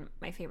had. One of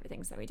my favorite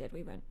things that we did,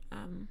 we went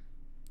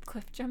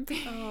cliff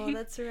jumping. Oh,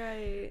 that's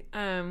right.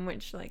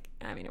 Which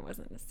it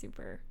wasn't a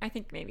super, I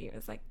think maybe it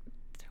was like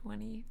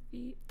 20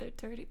 feet,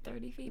 30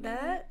 feet.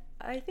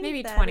 I think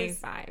maybe that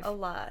 25. Is a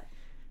lot.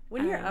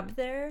 When you're up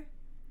there,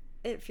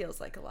 it feels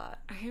like a lot.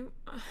 I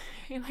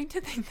like to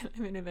think that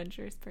I'm an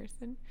adventurous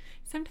person.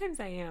 Sometimes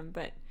I am,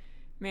 but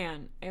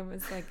man, it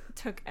was like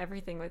took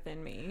everything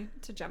within me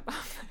to jump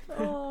off.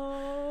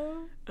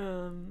 Oh.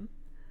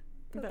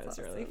 That was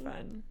really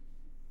fun.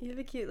 You have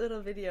a cute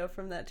little video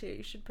from that too.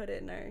 You should put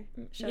it in our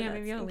show notes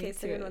maybe I'll in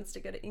case anyone it. wants to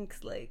go to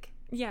Inks Lake.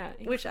 Yeah,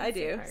 which I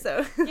do.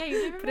 So yeah,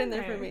 you never put it in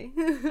there for me.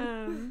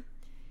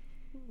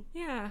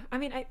 Yeah, I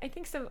mean, I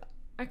think so.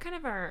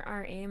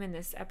 Our aim in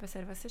this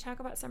episode was to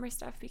talk about summer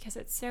stuff because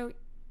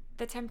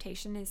the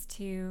temptation is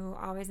to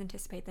always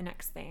anticipate the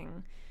next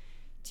thing,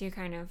 to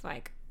kind of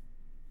like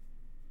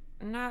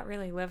not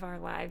really live our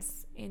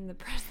lives in the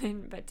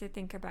present, but to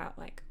think about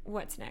like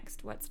what's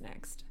next.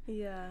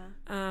 Yeah.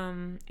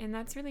 And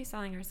that's really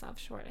selling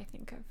ourselves short, I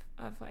think,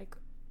 of like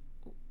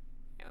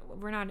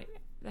we're not.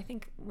 I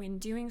think when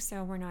doing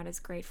so, we're not as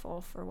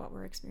grateful for what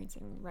we're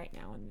experiencing right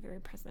now in the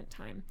very present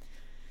time.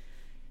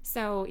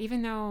 So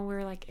even though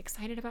we're like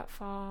excited about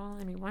fall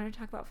and we want to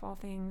talk about fall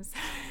things,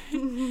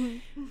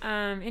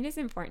 it is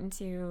important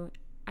to,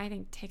 I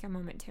think, take a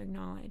moment to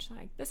acknowledge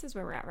like this is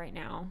where we're at right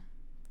now,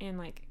 and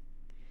like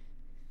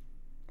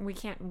we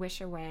can't wish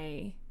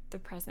away the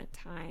present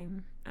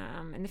time,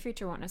 and the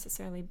future won't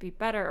necessarily be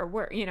better or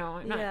worse. You know,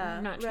 I'm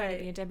not trying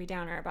to be a Debbie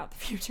Downer about the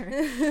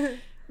future,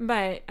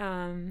 but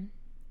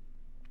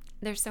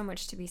there's so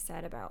much to be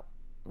said about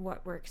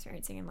what we're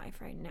experiencing in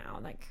life right now.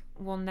 Like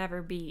we'll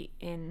never be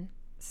in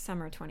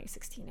summer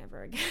 2016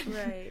 ever again.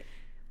 Right.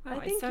 Wow,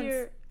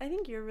 I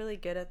think you're really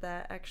good at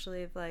that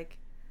actually, of like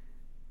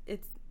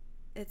it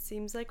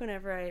seems like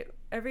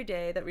every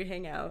day that we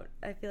hang out,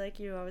 I feel like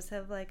you always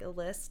have like a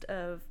list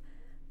of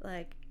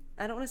like,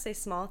 I don't want to say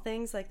small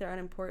things like they're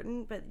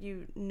unimportant, but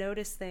you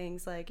notice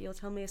things. Like you'll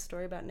tell me a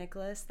story about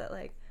Nicholas that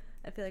like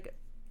I feel like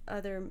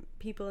other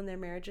people in their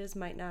marriages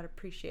might not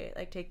appreciate,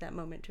 like take that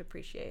moment to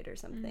appreciate or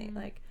something. Mm-hmm.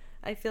 Like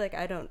I feel like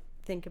I don't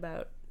think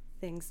about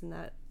things in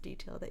that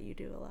detail that you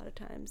do a lot of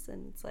times,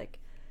 and it's like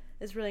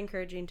it's really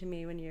encouraging to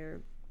me when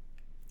you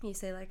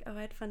say like, oh,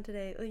 I had fun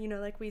today, you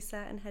know, like we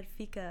sat and had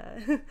fika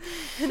and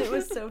it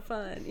was so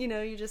fun, you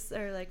know. You just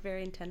are like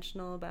very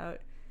intentional about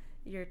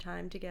your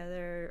time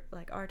together,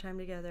 like our time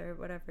together,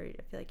 whatever.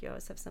 I feel like you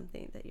always have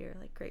something that you're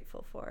like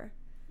grateful for.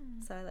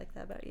 So I like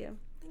that about you.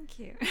 Thank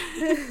you.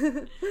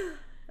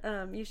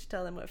 You should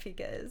tell them what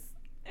fika is.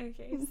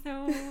 Okay,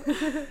 so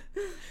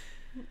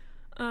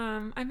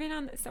I've been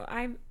on, so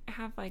I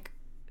have like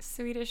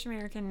Swedish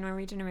American,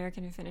 Norwegian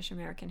American, and Finnish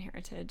American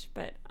heritage,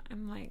 but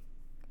I'm like,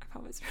 I've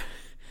always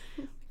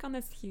like on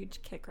this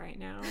huge kick right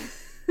now.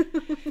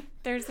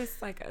 There's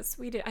this like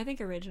I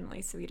think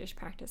originally Swedish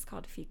practice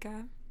called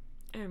fika,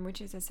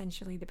 which is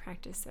essentially the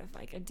practice of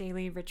like a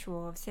daily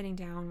ritual of sitting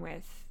down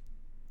with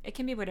it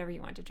can be whatever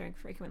you want to drink.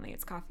 Frequently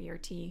it's coffee or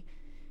tea,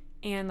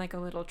 and like a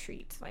little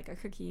treat, like a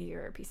cookie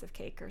or a piece of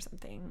cake or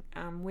something,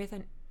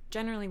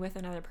 generally with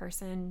another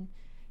person,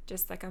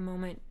 just like a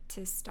moment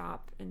to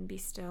stop and be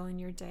still in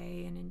your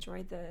day and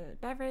enjoy the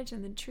beverage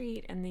and the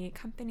treat and the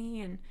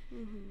company. And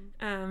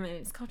and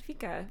it's called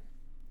fika.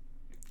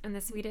 And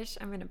the Swedish,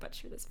 I'm going to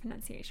butcher this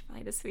pronunciation,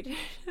 probably the Swedish,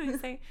 I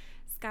say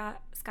ska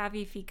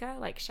vi fika,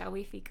 like shall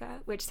we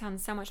fika, which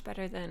sounds so much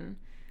better than,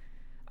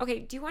 okay,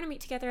 do you want to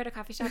meet together at a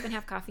coffee shop and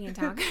have coffee and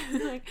talk?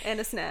 Like, and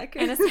a snack.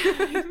 And a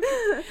snack.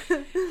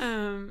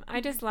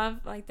 I just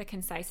love like the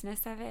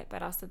conciseness of it,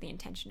 but also the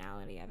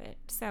intentionality of it.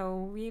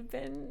 So we've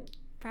been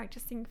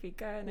practicing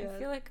fika, and I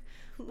feel like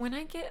when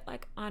I get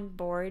like on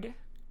board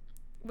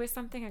with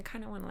something, I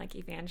kind of want to like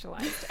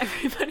evangelize to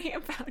everybody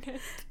about it.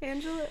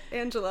 Angela.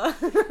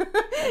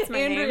 That's my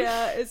Andrea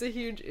name. is a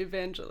huge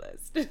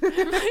evangelist.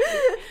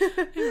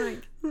 I'm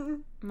like,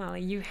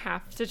 Molly, you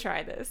have to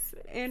try this.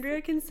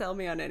 Andrea can sell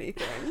me on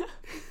anything.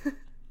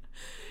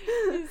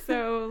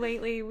 So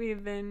lately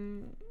we've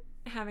been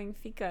having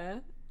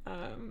fika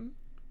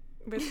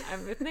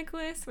with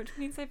Nicholas, which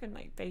means I've been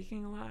like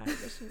baking a lot,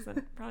 which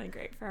isn't probably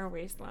great for our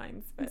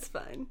waistlines, but it's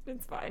fine.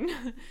 It's fine.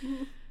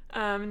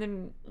 And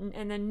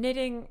then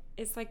knitting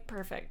is like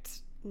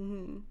perfect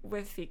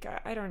with fika.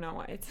 I don't know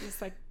why. It's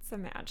just like it's a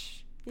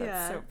match.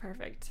 That's so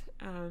perfect.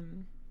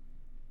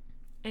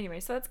 Anyway,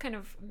 so that's kind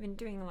of been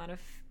doing a lot of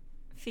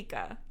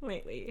fika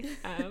lately.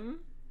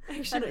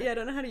 I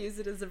don't know how to use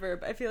it as a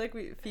verb. I feel like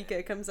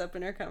fika comes up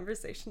in our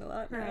conversation a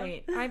lot now.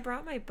 Right. I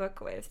brought my book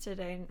with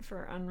today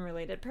for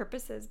unrelated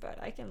purposes,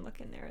 but I can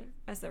look in there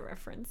as a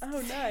reference.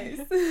 Oh,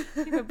 nice. I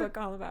have a book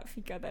all about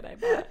fika that I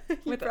bought.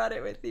 You brought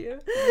it with you.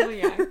 Oh,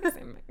 yeah.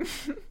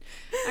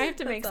 I have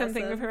to make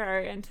something awesome. for our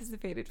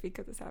anticipated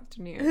fika this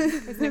afternoon,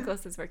 because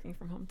Nicholas is working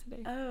from home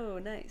today. Oh,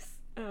 nice.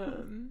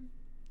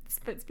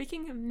 But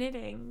speaking of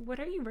knitting, what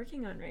are you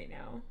working on right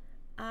now?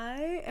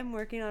 I am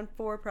working on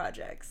 4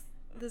 projects.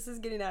 This is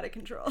getting out of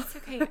control. It's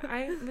okay.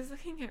 I was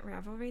looking at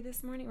Ravelry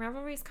this morning.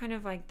 Ravelry is kind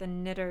of like the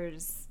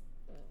knitter's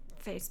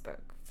Facebook,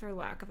 for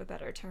lack of a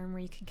better term,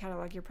 where you can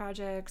catalog your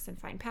projects and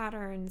find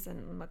patterns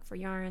and look for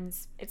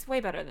yarns. It's way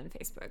better than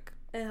Facebook.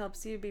 It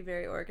helps you be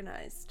very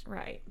organized.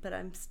 Right. But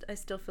I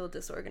still feel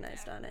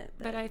disorganized on it.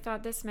 But I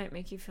thought this might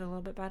make you feel a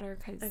little bit better,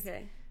 because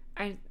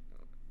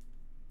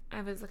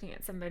I was looking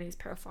at somebody's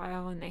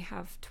profile, and they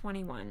have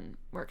 21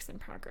 works in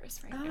progress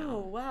right now. Oh,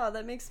 wow.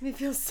 That makes me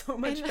feel so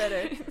much better.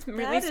 It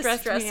really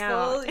stressed me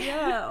out.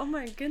 Yeah. Oh,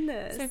 my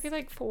goodness. So I feel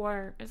like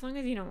 4, as long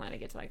as you don't let it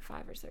get to like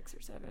 5 or 6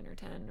 or 7 or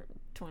 10 or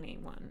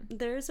 21.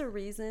 There's a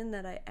reason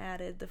that I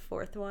added the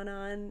 4th one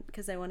on,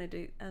 because I was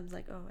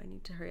like, oh, I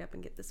need to hurry up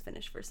and get this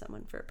finished for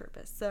someone for a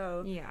purpose.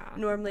 So yeah,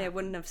 normally I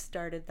wouldn't have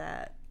started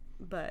that,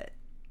 but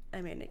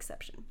I made an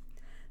exception.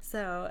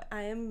 So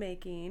I am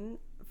making,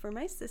 for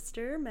my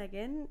sister,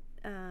 Megan,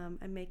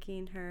 I'm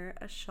making her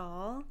a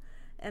shawl,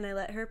 and I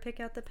let her pick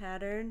out the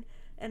pattern,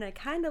 and I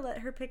kind of let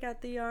her pick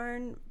out the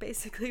yarn.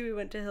 Basically, we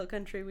went to Hill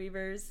Country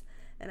Weavers,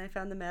 and I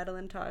found the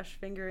Madeline Tosh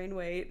fingering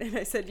weight, and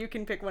I said, you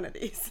can pick one of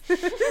these.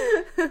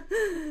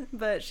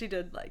 But she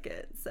did like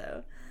it,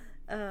 so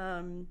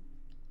I'm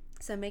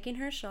making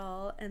her a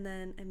shawl, and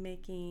then I'm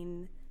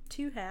making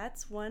 2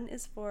 hats. One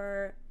is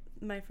for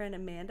my friend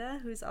Amanda,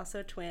 who's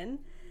also a twin,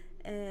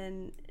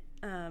 and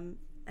I'm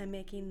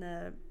making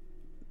a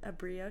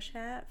brioche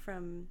hat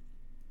from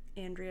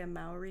Andrea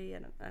Mowry,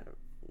 and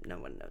no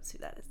one knows who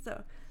that is,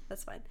 so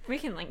that's fine. We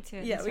can link to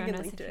it. Yeah, we can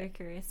link to it. If you're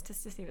curious,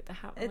 just to see what the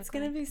hat will It's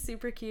gonna be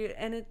super cute,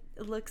 and it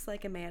looks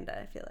like Amanda.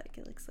 I feel like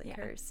it looks like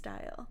her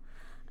style.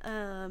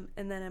 And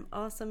then I'm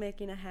also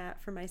making a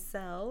hat for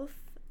myself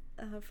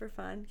for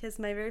fun, because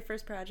my very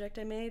first project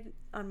I made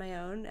on my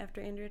own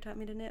after Andrea taught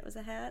me to knit was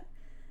a hat,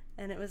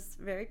 and it was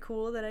very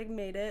cool that I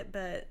made it,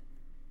 but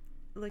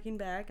looking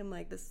back, I'm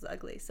like, this is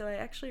ugly. So I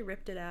actually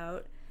ripped it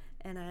out,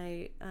 and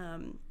I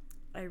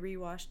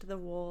rewashed the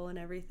wool and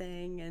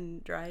everything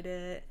and dried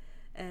it,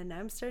 and now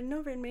I'm starting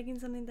over and making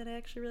something that I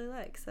actually really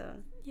like. So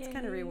it's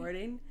kind of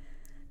rewarding.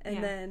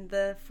 And then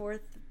the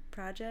 4th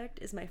project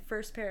is my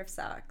first pair of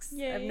socks.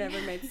 Yay. I've never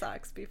made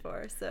socks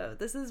before, so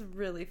this is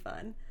really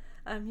fun.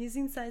 I'm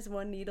using size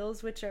 1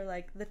 needles, which are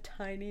like the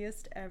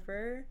tiniest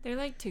ever. They're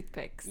like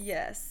toothpicks.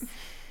 Yes.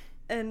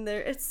 And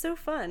it's so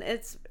fun.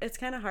 It's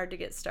kind of hard to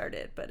get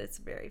started, but it's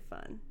very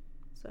fun.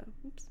 So,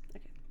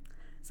 okay.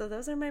 So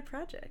those are my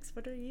projects.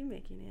 What are you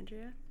making,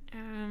 Andrea?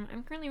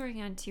 I'm currently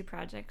working on 2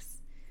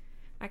 projects.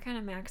 I kind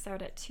of max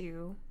out at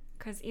 2,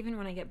 because even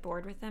when I get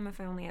bored with them, if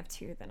I only have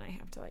 2, then I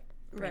have to like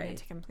bring it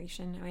to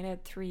completion. I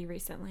had 3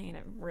 recently, and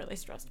it really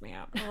stressed me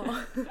out.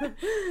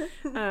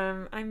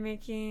 Oh. I'm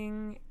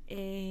making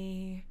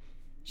a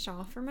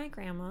shawl for my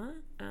grandma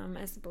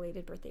as a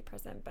belated birthday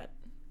present, but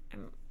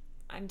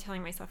I'm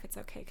telling myself it's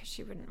okay, because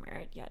she wouldn't wear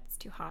it yet. It's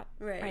too hot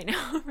right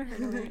now for her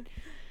to wear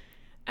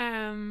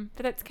it.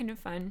 But that's kind of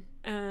fun.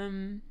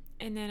 And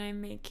then I'm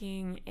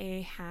making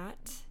a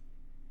hat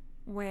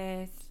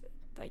with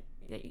like,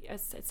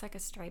 it's like a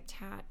striped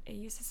hat. It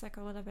uses like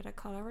a little bit of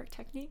color work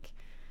technique,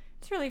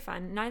 it's really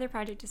fun. Neither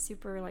project is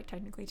super like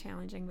technically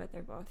challenging, but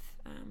they're both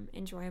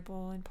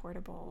enjoyable and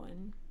portable,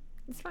 and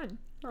it's fun.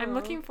 Aww. I'm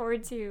looking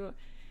forward to.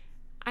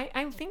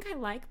 I think I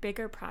like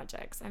bigger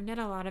projects. I've knit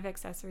a lot of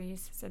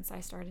accessories since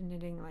I started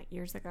knitting like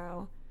years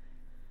ago.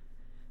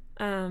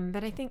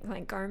 But I think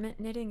like garment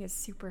knitting is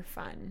super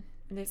fun.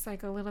 And it's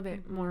like a little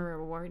bit more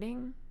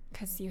rewarding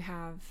because you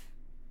have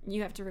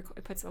to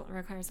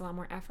requires a lot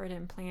more effort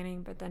and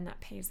planning, but then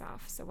that pays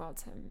off so well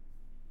to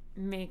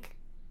make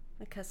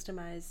a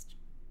customized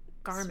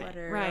garment,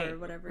 sweater, right? Or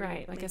whatever,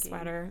 right? Like making. A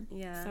sweater.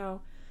 Yeah.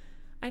 So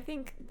I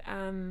think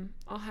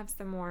I'll have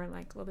some more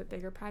like a little bit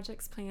bigger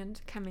projects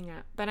planned coming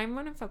up, but I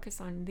want to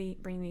focus on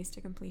bringing these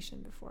to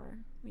completion before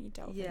we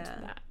delve into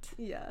that.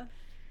 Yeah,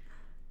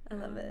 I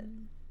love it.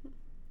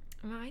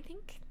 Well, I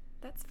think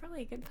that's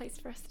probably a good place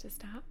for us to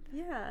stop.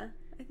 Yeah,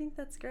 I think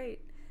that's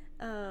great.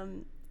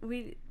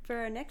 For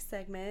our next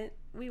segment,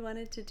 we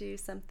wanted to do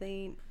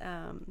something.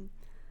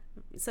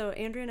 So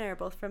Andrea and I are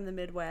both from the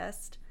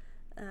Midwest.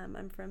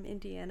 I'm from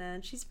Indiana,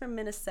 and she's from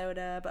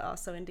Minnesota, but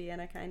also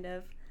Indiana, kind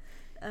of.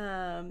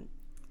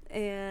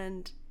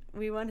 And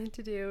we wanted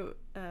to do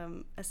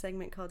a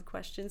segment called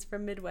Questions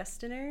from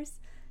Midwesterners,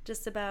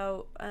 just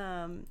about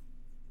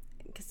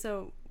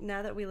so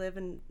now that we live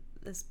in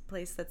this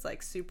place that's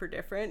like super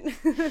different,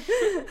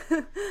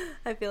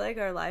 I feel like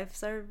our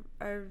lives are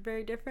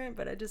very different,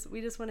 but we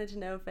just wanted to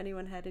know if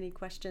anyone had any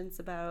questions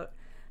about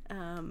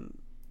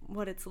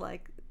what it's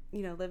like,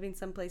 living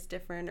someplace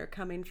different or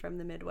coming from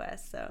the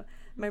Midwest. So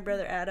my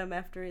brother Adam,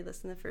 after he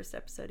listened to the first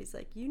episode, he's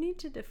like, you need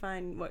to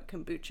define what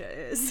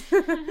kombucha is.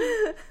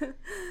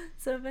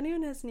 So if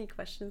anyone has any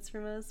questions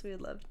from us, we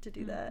would love to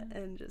do that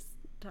and just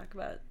talk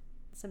about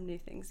some new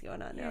things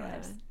going on in our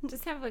lives.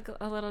 Just have like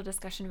a little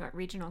discussion about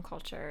regional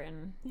culture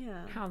and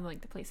how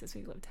like the places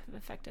we lived have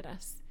affected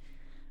us.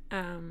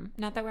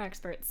 Not that we're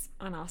experts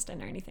on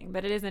Austin or anything,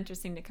 but it is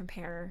interesting to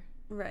compare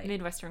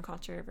Midwestern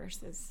culture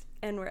versus...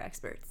 And we're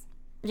experts.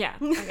 Yeah,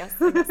 I guess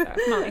so.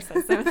 Molly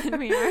says so, then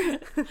we are.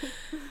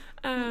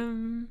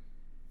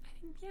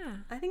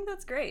 I think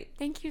that's great.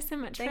 Thank you so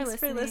much for listening. Thanks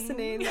for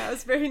listening. That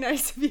was very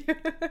nice of you.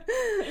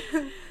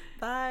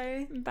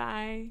 Bye.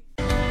 Bye.